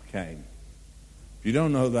life came. If you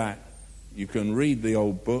don't know that, you can read the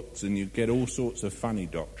old books and you get all sorts of funny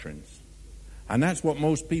doctrines. And that's what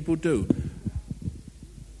most people do.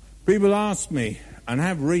 People ask me, and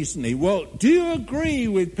have recently, "Well, do you agree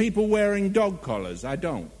with people wearing dog collars?" I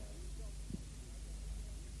don't.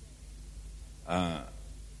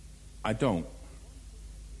 I don't.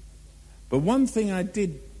 But one thing I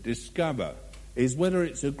did discover is whether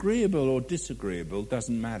it's agreeable or disagreeable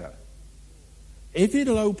doesn't matter. If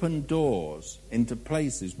it'll open doors into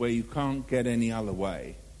places where you can't get any other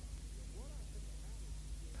way,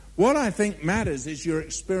 what I think matters is your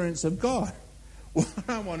experience of God. What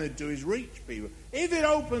I want to do is reach people. If it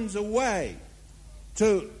opens a way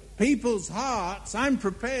to people's hearts, I'm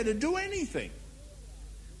prepared to do anything.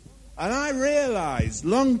 And I realized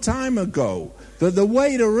long time ago that the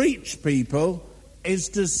way to reach people is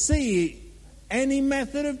to see any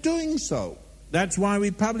method of doing so. That's why we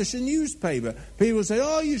publish a newspaper. People say,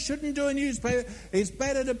 oh, you shouldn't do a newspaper. It's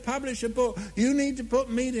better to publish a book. You need to put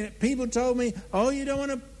meat in it. People told me, oh, you don't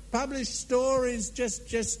want to publish stories,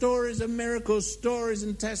 just stories of miracles, stories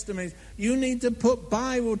and testimonies. You need to put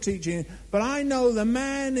Bible teaching in. But I know the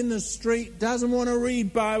man in the street doesn't want to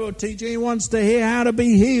read Bible teaching. He wants to hear how to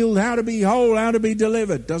be healed, how to be whole, how to be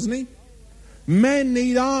delivered, doesn't he? Men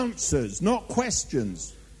need answers, not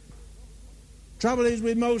questions. Trouble is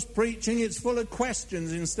with most preaching, it's full of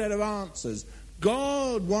questions instead of answers.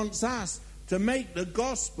 God wants us to make the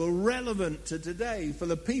gospel relevant to today for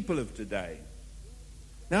the people of today.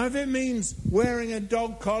 Now, if it means wearing a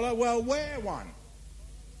dog collar, well, wear one.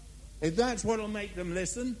 If that's what will make them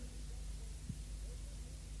listen.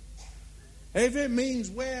 If it means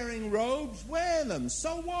wearing robes, wear them.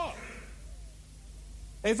 So what?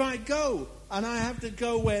 If I go and I have to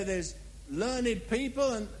go where there's learned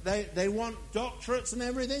people and they want doctorates and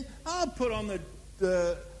everything, I'll put on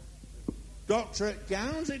the doctorate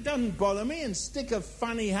gowns. It doesn't bother me, and stick a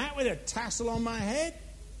funny hat with a tassel on my head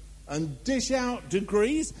and dish out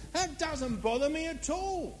degrees. That doesn't bother me at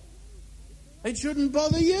all. It shouldn't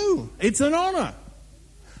bother you. It's an honor.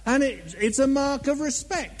 And it's a mark of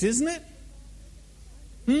respect, isn't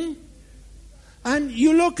it? And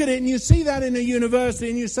you look at it and you see that in a university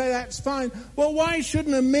and you say that's fine. Well, why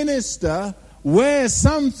shouldn't a minister wear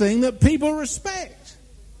something that people respect?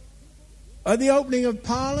 At the opening of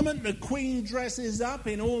Parliament, the Queen dresses up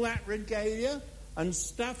in all that regalia and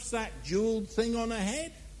stuffs that jewelled thing on her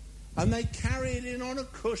head, and they carry it in on a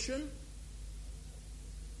cushion,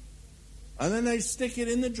 and then they stick it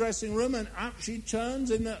in the dressing room, and up she turns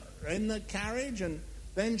in the carriage, and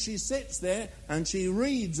then she sits there and she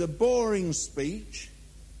reads a boring speech.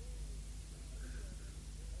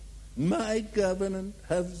 My government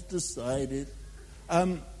has decided.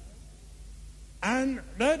 And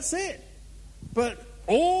that's it. But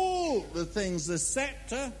all the things, the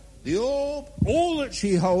scepter, the orb, all that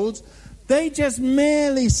she holds, they just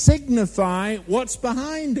merely signify what's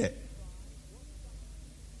behind it.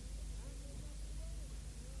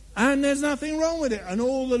 And there's nothing wrong with it. And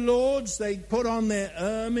all the lords, they put on their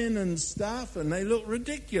ermine and stuff, and they look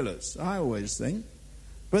ridiculous, I always think.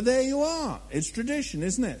 But there you are. It's tradition,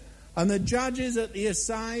 isn't it? And the judges at the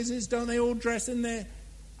assizes, don't they all dress in their...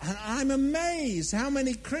 And I'm amazed how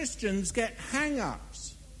many Christians get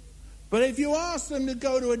hang-ups. But if you ask them to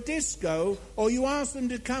go to a disco, or you ask them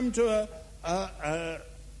to come to a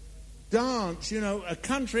dance, a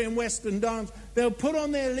country and western dance, they'll put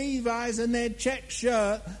on their Levi's and their check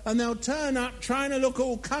shirt, and they'll turn up trying to look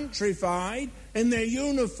all countrified in their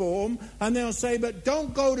uniform, and they'll say, but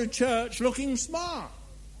don't go to church looking smart.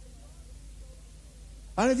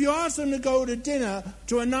 And if you ask them to go to dinner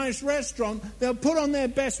to a nice restaurant, they'll put on their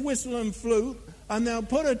best whistle and flute, and they'll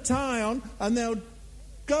put a tie on, and they'll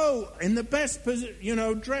go in the best,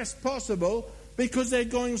 dress possible, because they're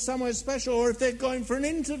going somewhere special, or if they're going for an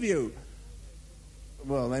interview.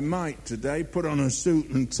 Well, they might today put on a suit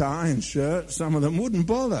and tie and shirt. Some of them wouldn't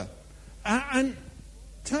bother. And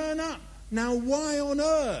turn up. Now, why on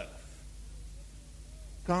earth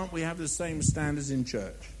can't we have the same standards in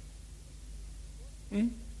church?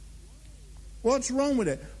 What's wrong with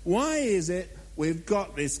it? Why is it we've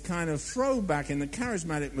got this kind of throwback in the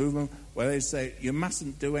charismatic movement where they say, you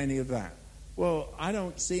mustn't do any of that? Well, I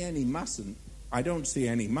don't see any mustn't. I don't see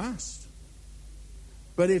any must.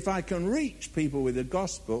 But if I can reach people with the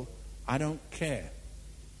gospel, I don't care.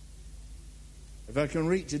 If I can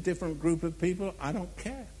reach a different group of people, I don't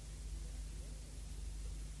care.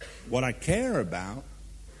 What I care about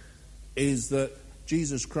is that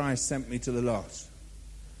Jesus Christ sent me to the lost.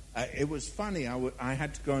 It was funny, I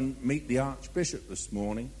had to go and meet the Archbishop this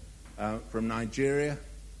morning from Nigeria.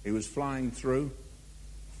 He was flying through.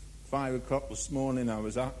 5 o'clock this morning I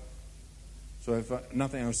was up. So if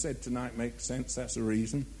nothing I've said tonight makes sense, that's the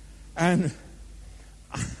reason. And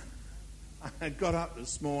I got up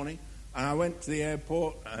this morning and I went to the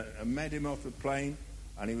airport and met him off the plane,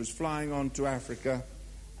 and he was flying on to Africa,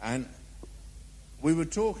 and we were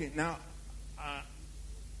talking. Now,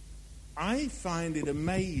 I find it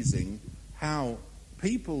amazing how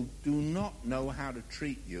people do not know how to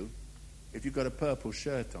treat you if you've got a purple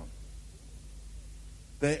shirt on.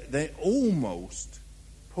 They almost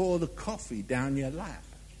pour the coffee down your lap,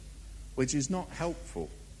 which is not helpful.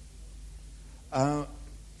 They're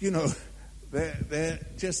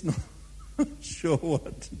just not sure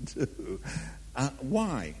what to do.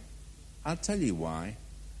 Why? I'll tell you why.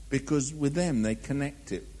 Because with them, they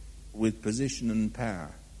connect it with position and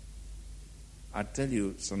power. I tell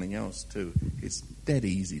you something else too. It's dead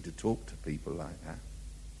easy to talk to people like that.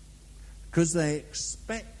 Because they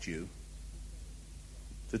expect you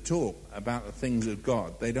to talk about the things of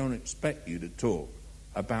God. They don't expect you to talk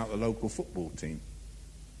about the local football team.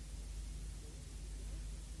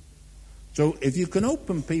 So if you can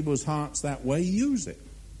open people's hearts that way, use it.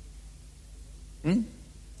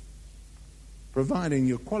 Providing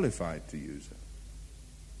you're qualified to use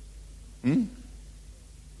it.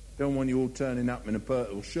 Don't want you all turning up in a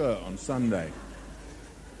purple shirt on Sunday.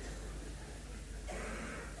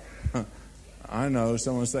 I know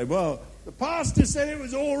someone say, well, the pastor said it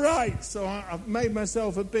was all right, so I've made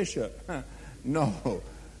myself a bishop. No.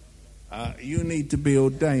 You need to be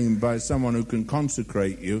ordained by someone who can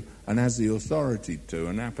consecrate you and has the authority to,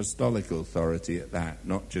 an apostolic authority at that,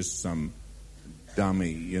 not just some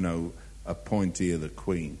dummy, appointee of the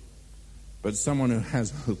Queen, but someone who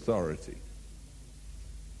has authority.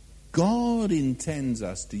 God intends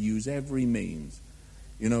us to use every means.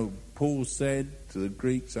 Paul said, to the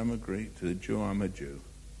Greeks, I'm a Greek, to the Jew, I'm a Jew.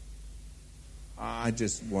 I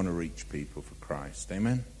just want to reach people for Christ.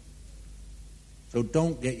 Amen? So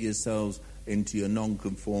don't get yourselves into your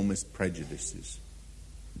nonconformist prejudices.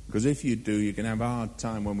 Because if you do, you're going to have a hard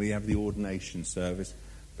time when we have the ordination service.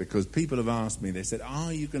 Because people have asked me, they said,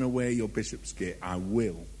 are you going to wear your bishop's gear? I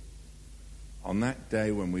will. On that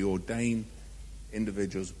day when we ordain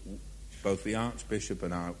individuals, both the Archbishop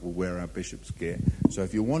and I will wear our bishop's gear. So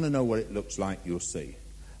if you want to know what it looks like, you'll see.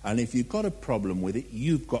 And if you've got a problem with it,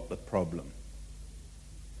 you've got the problem.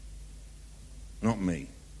 Not me.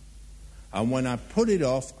 And when I put it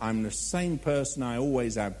off, I'm the same person I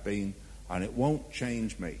always have been, and it won't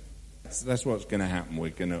change me. That's what's going to happen.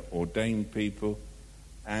 We're going to ordain people.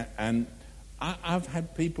 And I've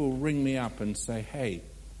had people ring me up and say, hey,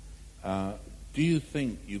 do you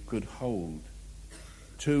think you could hold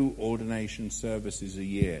 2 ordination services a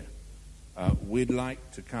year? We'd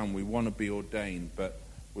like to come. We want to be ordained, but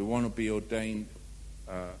we want to be ordained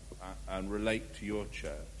and relate to your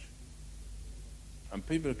church. And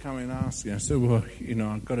people are coming and asking. I said, well,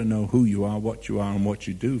 I've got to know who you are, and what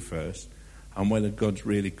you do first, and whether God's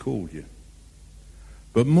really called you.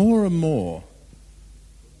 But more and more,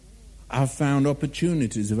 I've found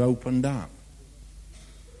opportunities have opened up.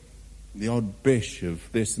 The odd bishop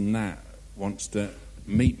of this and that wants to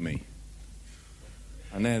meet me.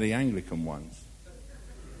 And they're the Anglican ones.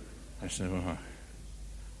 I said, well,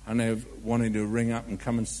 and they've wanted to ring up and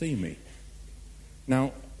come and see me.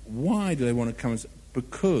 Now, why do they want to come and see?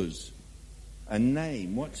 Because a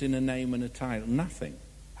name, what's in a name and a title? Nothing.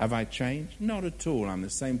 Have I changed? Not at all. I'm the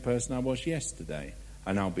same person I was yesterday,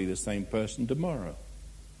 and I'll be the same person tomorrow.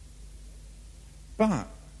 But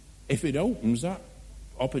if it opens up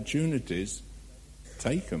opportunities,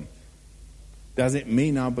 take them. Does it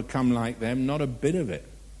mean I'll become like them? Not a bit of it.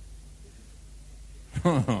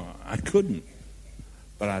 I couldn't.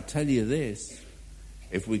 But I tell you this,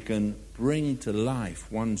 if we can bring to life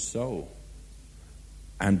one soul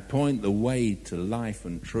and point the way to life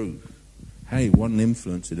and truth, hey, what an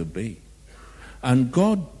influence it'll be. And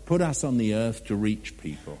God put us on the earth to reach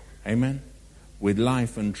people, amen, with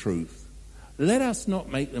life and truth. Let us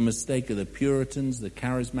not make the mistake of the Puritans, the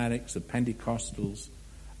Charismatics, the Pentecostals,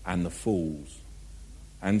 and the fools,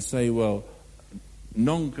 and say, well,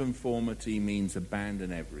 nonconformity means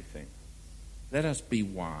abandon everything. Let us be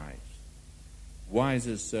wise. Wise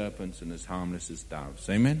as serpents and as harmless as doves.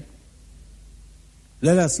 Amen?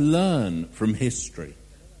 Let us learn from history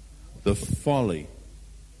the folly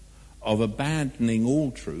of abandoning all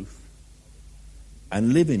truth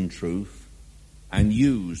and live in truth and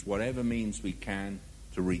use whatever means we can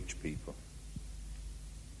to reach people.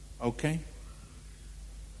 Okay?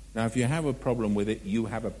 Now, if you have a problem with it, you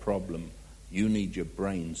have a problem. You need your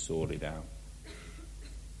brain sorted out.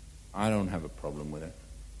 I don't have a problem with it.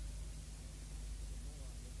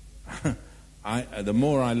 The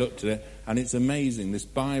more I looked at it, and it's amazing, this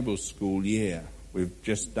Bible school year we've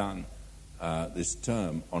just done this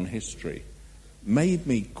term on history made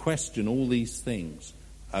me question all these things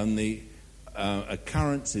and the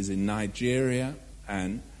occurrences in Nigeria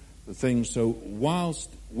and the things. So whilst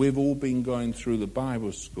we've all been going through the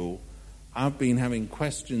Bible school, I've been having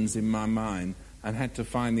questions in my mind and had to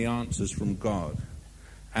find the answers from God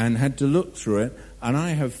and had to look through it, and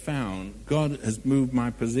I have found God has moved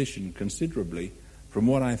my position considerably from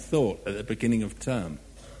what I thought at the beginning of term.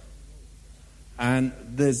 And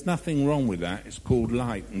there's nothing wrong with that. It's called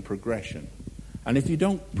light and progression. And if you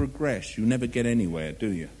don't progress, you never get anywhere, do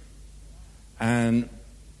you? And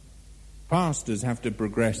pastors have to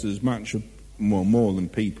progress as much more than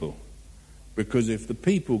people. Because if the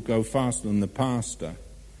people go faster than the pastor,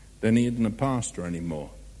 then he isn't a pastor anymore.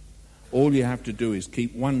 All you have to do is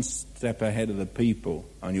keep one step ahead of the people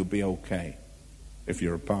and you'll be okay if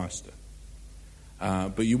you're a pastor.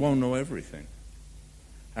 But you won't know everything.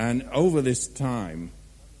 And over this time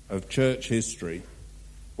of church history,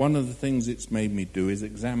 one of the things it's made me do is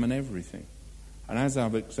examine everything. And as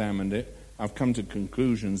I've examined it, I've come to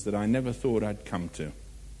conclusions that I never thought I'd come to.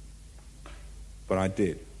 But I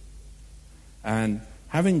did. And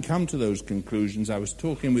having come to those conclusions, I was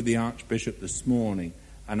talking with the Archbishop this morning,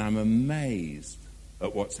 and I'm amazed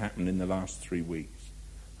at what's happened in the last 3 weeks.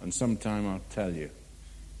 And sometime I'll tell you.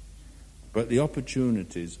 But the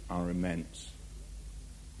opportunities are immense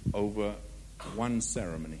over one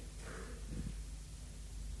ceremony.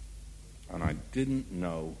 And I didn't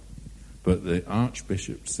know, but the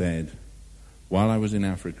Archbishop said, while I was in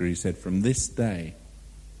Africa, he said, from this day,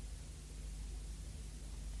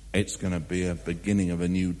 it's going to be a beginning of a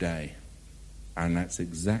new day. And that's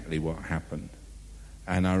exactly what happened.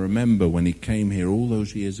 And I remember when he came here all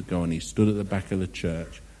those years ago and he stood at the back of the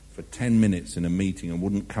church for 10 minutes in a meeting and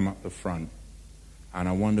wouldn't come up the front. And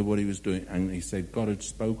I wondered what he was doing. And he said God had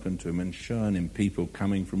spoken to him and shown him people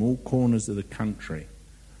coming from all corners of the country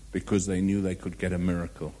because they knew they could get a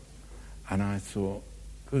miracle. And I thought,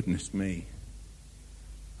 goodness me.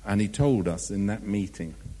 And he told us in that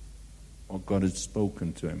meeting what God had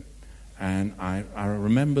spoken to him. And I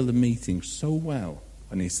remember the meeting so well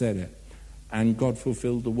when he said it. And God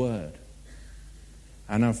fulfilled the word.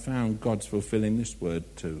 And I've found God's fulfilling this word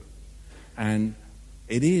too. And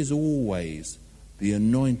it is always the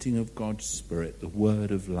anointing of God's Spirit, the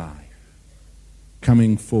word of life,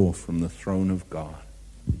 coming forth from the throne of God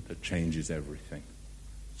that changes everything.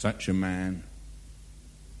 Such a man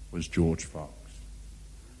was George Fox.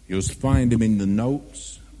 You'll find him in the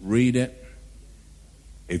notes, read it.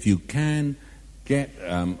 If you can, get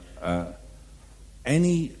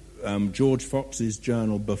any George Fox's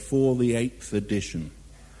journal before the 8th edition,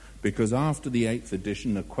 because after the 8th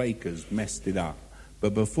edition, the Quakers messed it up.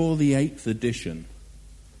 But before the 8th edition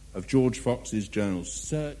of George Fox's journal,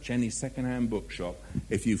 search any second-hand bookshop.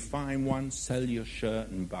 If you find one, sell your shirt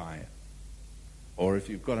and buy it. Or if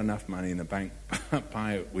you've got enough money in the bank,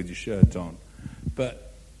 buy it with your shirt on.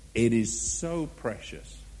 But it is so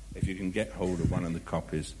precious if you can get hold of one of the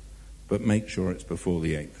copies, but make sure it's before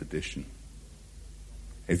the 8th edition.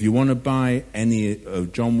 If you want to buy any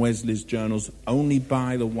of John Wesley's journals, only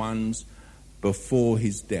buy the ones before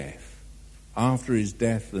his death. After his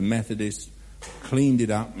death, the Methodists cleaned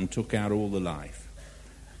it up and took out all the life.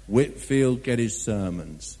 Whitfield get his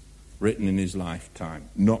sermons written in his lifetime,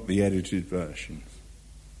 not the edited versions,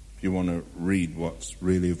 if you want to read what's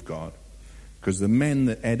really of God. Because the men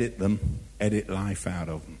that edit them, edit life out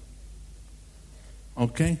of them.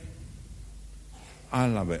 Okay? I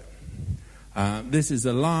love it. This is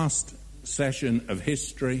the last session of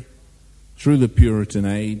history through the Puritan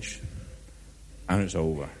age, and it's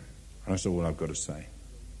over. That's all I've got to say.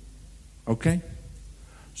 Okay?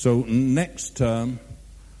 So next term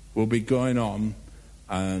we'll be going on,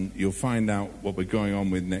 and you'll find out what we're going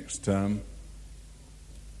on with next term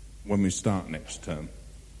when we start next term.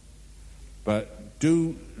 But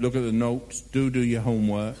do look at the notes, do your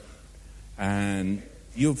homework, and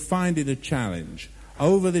you'll find it a challenge.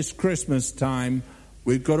 Over this Christmas time,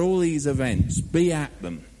 we've got all these events. Be at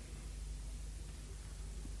them.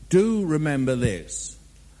 Do remember this,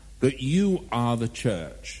 that you are the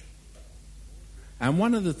church. And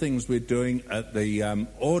one of the things we're doing at the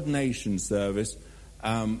ordination service,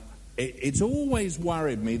 it's always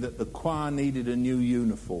worried me that the choir needed a new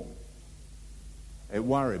uniform. It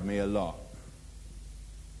worried me a lot.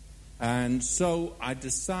 And so I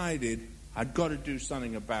decided I'd got to do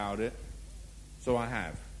something about it. So I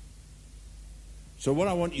have. So what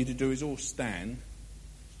I want you to do is all stand.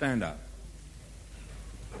 Stand up.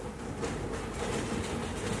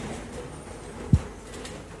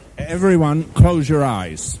 Everyone, close your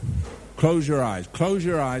eyes. Close your eyes. Close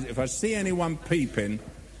your eyes. If I see anyone peeping,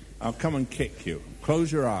 I'll come and kick you.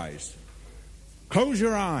 Close your eyes. Close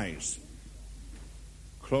your eyes.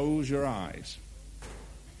 Close your eyes.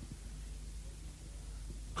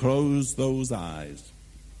 Close those eyes.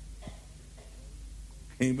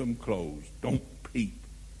 Keep them closed. Don't peep.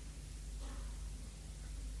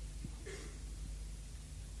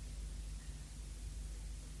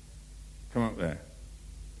 Come up there.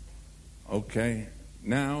 Okay.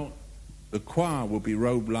 Now, the choir will be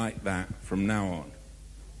robed like that from now on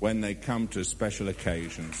when they come to special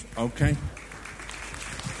occasions. Okay?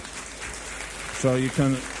 So you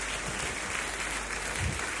can...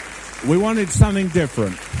 We wanted something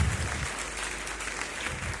different.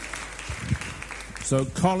 So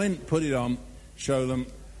Colin, put it on, show them.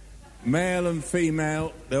 Male and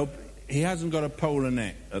female, he hasn't got a polar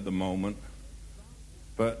neck at the moment,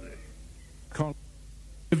 but the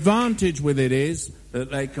advantage with it is that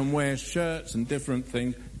they can wear shirts and different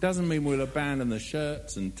things. Doesn't mean we'll abandon the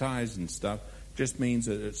shirts and ties and stuff. Just means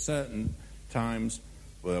that at certain times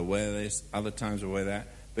we'll wear this, other times we'll wear that.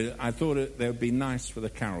 But I thought they would be nice for the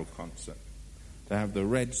carol concert to have the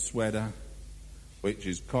red sweater, which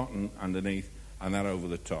is cotton underneath, and that over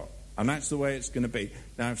the top. And that's the way it's going to be.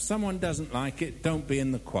 Now, if someone doesn't like it, don't be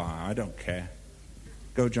in the choir. I don't care.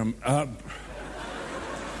 Go jump up.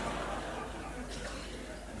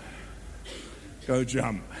 Go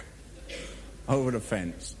jump over the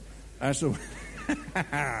fence. That's the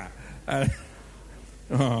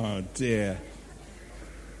oh, dear.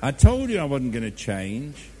 I told you I wasn't going to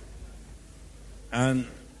change. And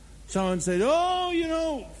someone said,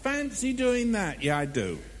 oh, fancy doing that. Yeah, I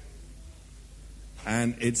do.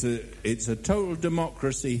 And it's a total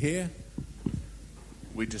democracy here.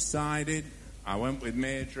 We decided, I went with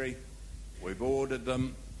Mairdrie, we've ordered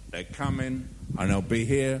them, they're coming, and they'll be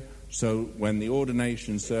here. So when the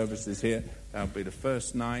ordination service is here, that'll be the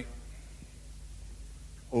first night.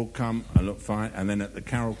 All come and look fine. And then at the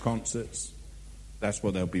carol concerts, that's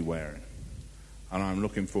what they'll be wearing. And I'm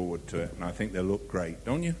looking forward to it, and I think they'll look great,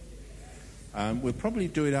 don't you? We'll probably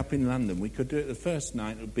do it up in London. We could do it the first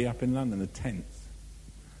night, it would be up in London, the 10th.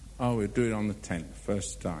 Oh, we'll do it on the 10th,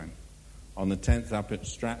 first time. On the 10th up at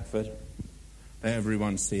Stratford, let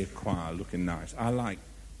everyone see a choir looking nice. I like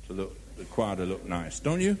the choir to look nice,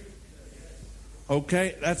 don't you?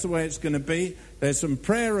 Okay, that's the way it's going to be. There's some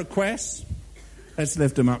prayer requests. Let's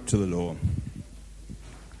lift them up to the Lord.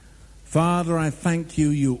 Father, I thank you,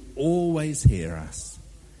 you always hear us.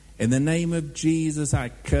 In the name of Jesus, I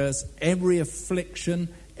curse every affliction,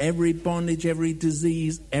 every bondage, every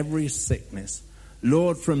disease, every sickness.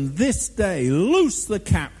 Lord, from this day, loose the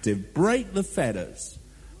captive, break the fetters.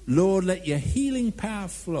 Lord, let your healing power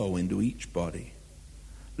flow into each body.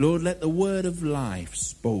 Lord, let the word of life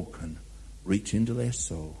spoken reach into their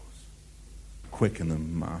souls. Quicken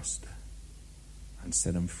them, Master, and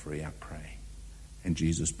set them free, I pray. In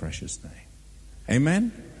Jesus' precious name.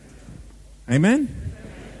 Amen? Amen?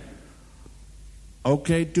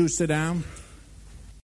 Okay, do sit down.